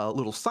a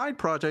little side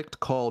project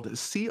called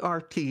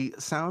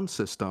CRT Sound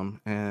System,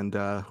 and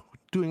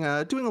doing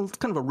a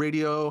kind of a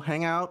radio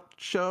hangout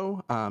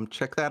show.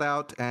 Check that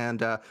out, and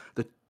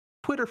the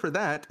Twitter for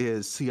that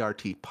is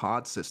CRT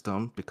Pod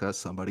System because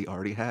somebody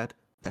already had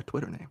that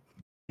Twitter name.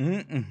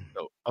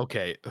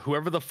 Okay,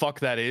 whoever the fuck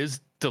that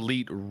is,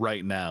 delete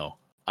right now.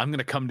 I'm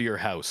gonna come to your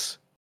house.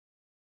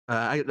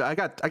 I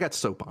got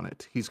soap on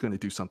it. He's going to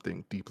do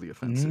something deeply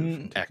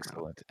offensive.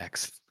 Excellent.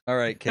 All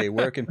right, Kay,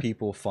 where can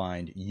people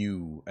find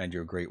you and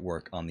your great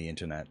work on the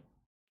internet?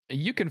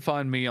 You can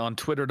find me on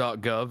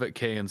twitter.gov at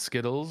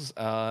KandSkittles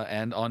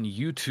and on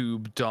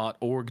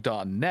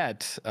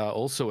youtube.org.net,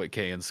 also at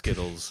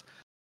KandSkittles.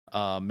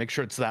 Make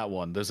sure it's that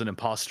one. There's an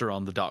imposter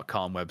on the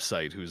 .com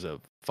website who's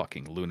a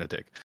fucking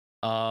lunatic.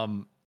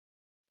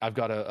 I've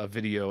got a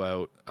video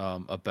out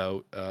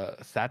about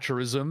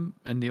Thatcherism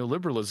and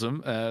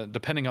neoliberalism.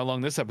 Depending how long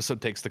this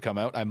episode takes to come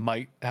out, I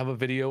might have a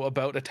video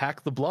about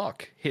Attack the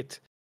Block. Hit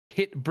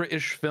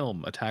British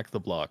film, Attack the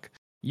Block.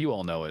 You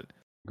all know it.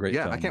 Great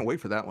film. I can't wait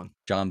for that one.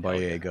 John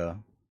Boyega.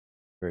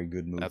 Very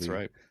good movie. That's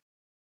right.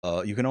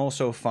 You can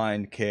also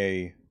find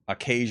Kay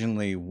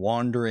occasionally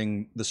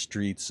wandering the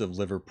streets of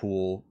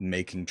Liverpool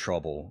making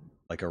trouble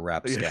like a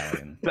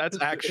rapscallion. That's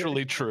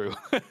actually true.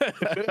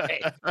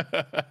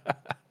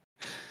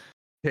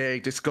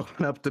 Hey, just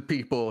going up to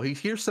people. He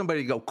hears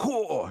somebody go,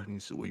 "Cool," and he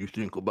said, "What do you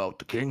think about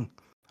the king?"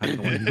 I don't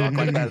want to talk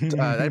like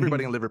that.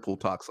 Everybody in Liverpool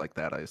talks like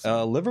that, I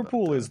assume.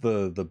 Liverpool is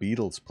the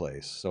Beatles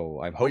place, so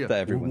I hope that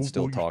everyone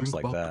still talks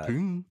like that.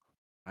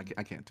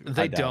 I can't do it.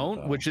 They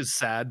don't, which is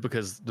sad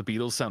because the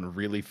Beatles sound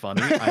really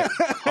funny. I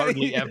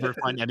hardly ever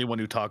find anyone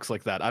who talks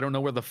like that. I don't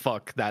know where the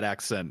fuck that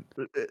accent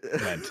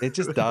went. It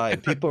just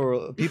died.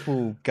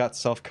 People got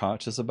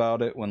self-conscious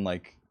about it when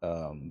like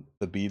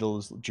the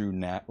Beatles drew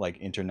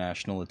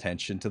international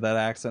attention to that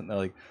accent. They're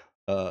like,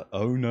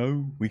 oh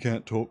no, we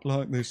can't talk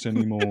like this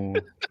anymore.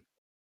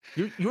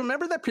 You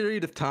remember that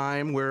period of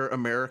time where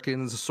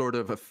Americans sort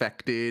of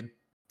affected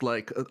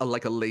like a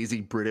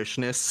lazy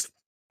Britishness?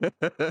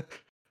 The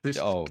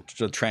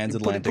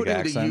transatlantic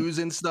accent. Putting the U's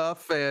and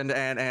stuff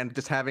and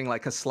just having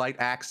like a slight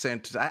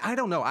accent. I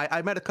don't know.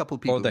 I met a couple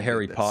people. Or the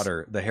Harry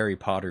Potter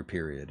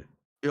period.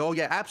 Oh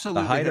yeah,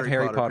 absolutely. The height of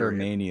Harry Potter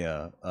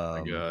mania. Oh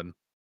my God.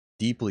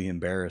 Deeply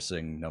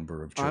embarrassing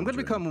number of children. I'm going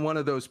to become one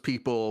of those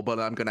people,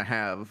 but I'm going to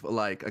have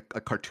like a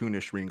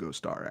cartoonish Ringo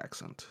Starr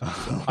accent.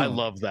 So. I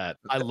love that.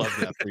 I love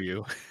that for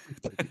you.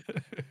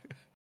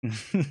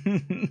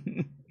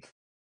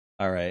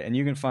 All right. And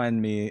you can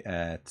find me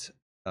at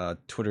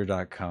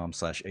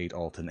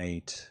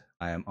twitter.com/8alton8.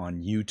 I am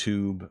on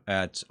YouTube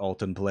at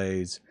Alton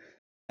Plays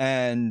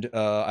and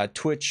at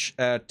Twitch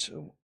at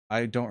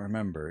I don't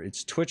remember.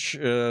 It's Twitch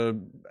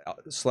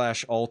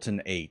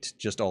 /Alton8,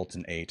 just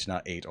Alton8,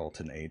 not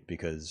 8Alton8,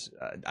 because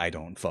I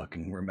don't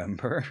fucking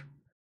remember.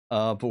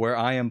 But where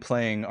I am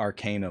playing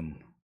Arcanum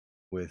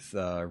with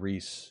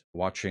Reese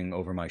watching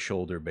over my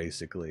shoulder,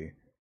 basically,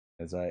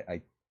 as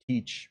I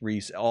teach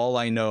Reese all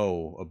I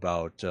know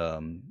about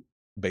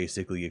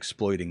basically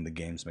exploiting the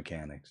game's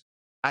mechanics.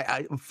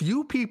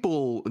 Few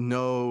people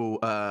know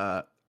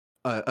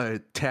a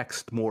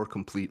text more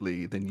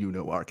completely than you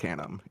know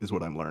Arcanum, is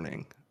what I'm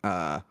learning.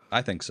 I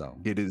think so.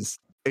 It's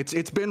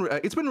been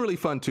really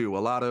fun too. A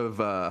lot of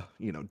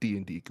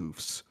D&D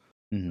goofs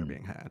are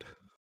being had.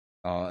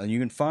 And you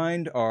can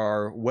find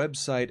our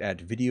website at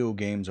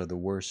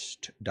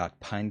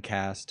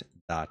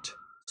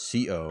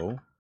videogamesaretheworst.pinecast.co.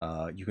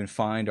 You can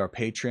find our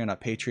Patreon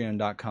at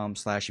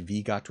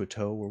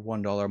patreon.com/vgotwito, where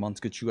 $1 a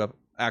month gets you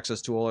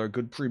access to all our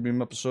good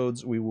premium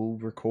episodes. We will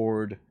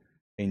record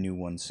a new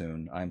one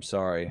soon. I'm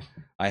sorry.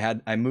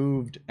 I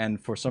moved,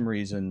 and for some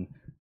reason,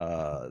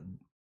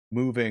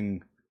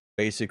 moving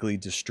basically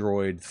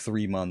destroyed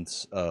 3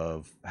 months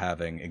of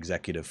having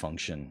executive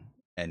function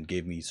and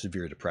gave me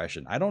severe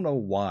depression. I don't know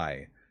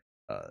why.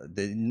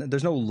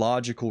 There's no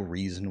logical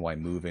reason why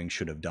moving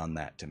should have done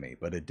that to me,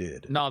 but it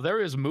did. No,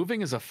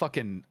 moving is a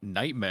fucking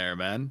nightmare,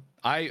 man.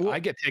 I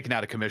get taken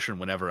out of commission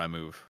whenever I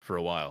move for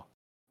a while.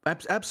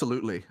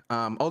 Absolutely.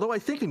 Although I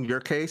think in your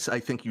case,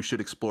 I think you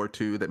should explore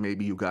too that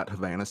maybe you got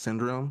Havana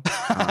syndrome.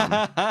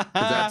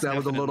 That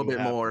was a little bit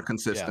more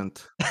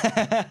consistent.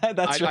 Yeah.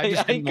 That's right.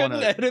 I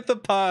couldn't edit the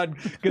pod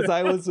because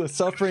I was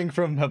suffering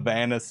from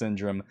Havana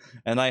syndrome,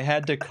 and I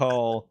had to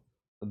call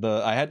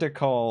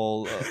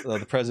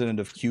the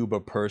president of Cuba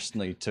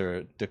personally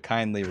to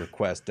kindly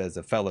request, as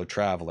a fellow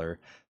traveler,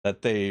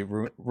 that they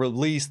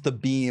release the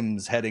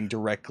beams heading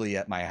directly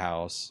at my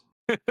house.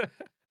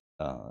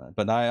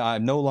 But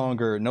I'm no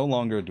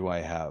longer do I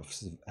have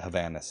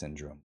Havana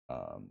syndrome.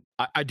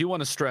 I do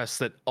want to stress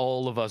that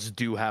all of us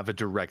do have a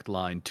direct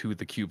line to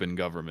the Cuban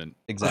government.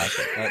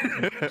 Exactly.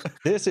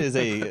 This is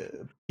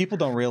people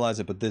don't realize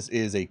it, but this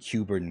is a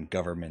Cuban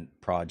government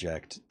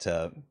project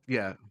to.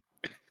 Yeah.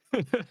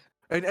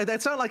 And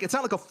it's not like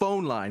a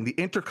phone line. The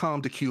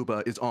intercom to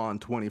Cuba is on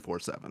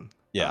 24/7.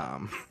 Yeah.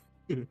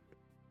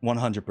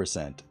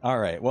 100%. All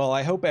right. Well,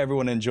 I hope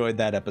everyone enjoyed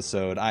that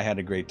episode. I had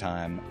a great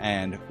time,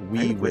 and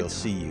we will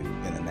see you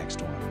in the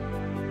next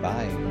one.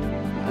 Bye.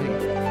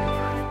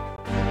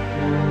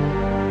 Bye.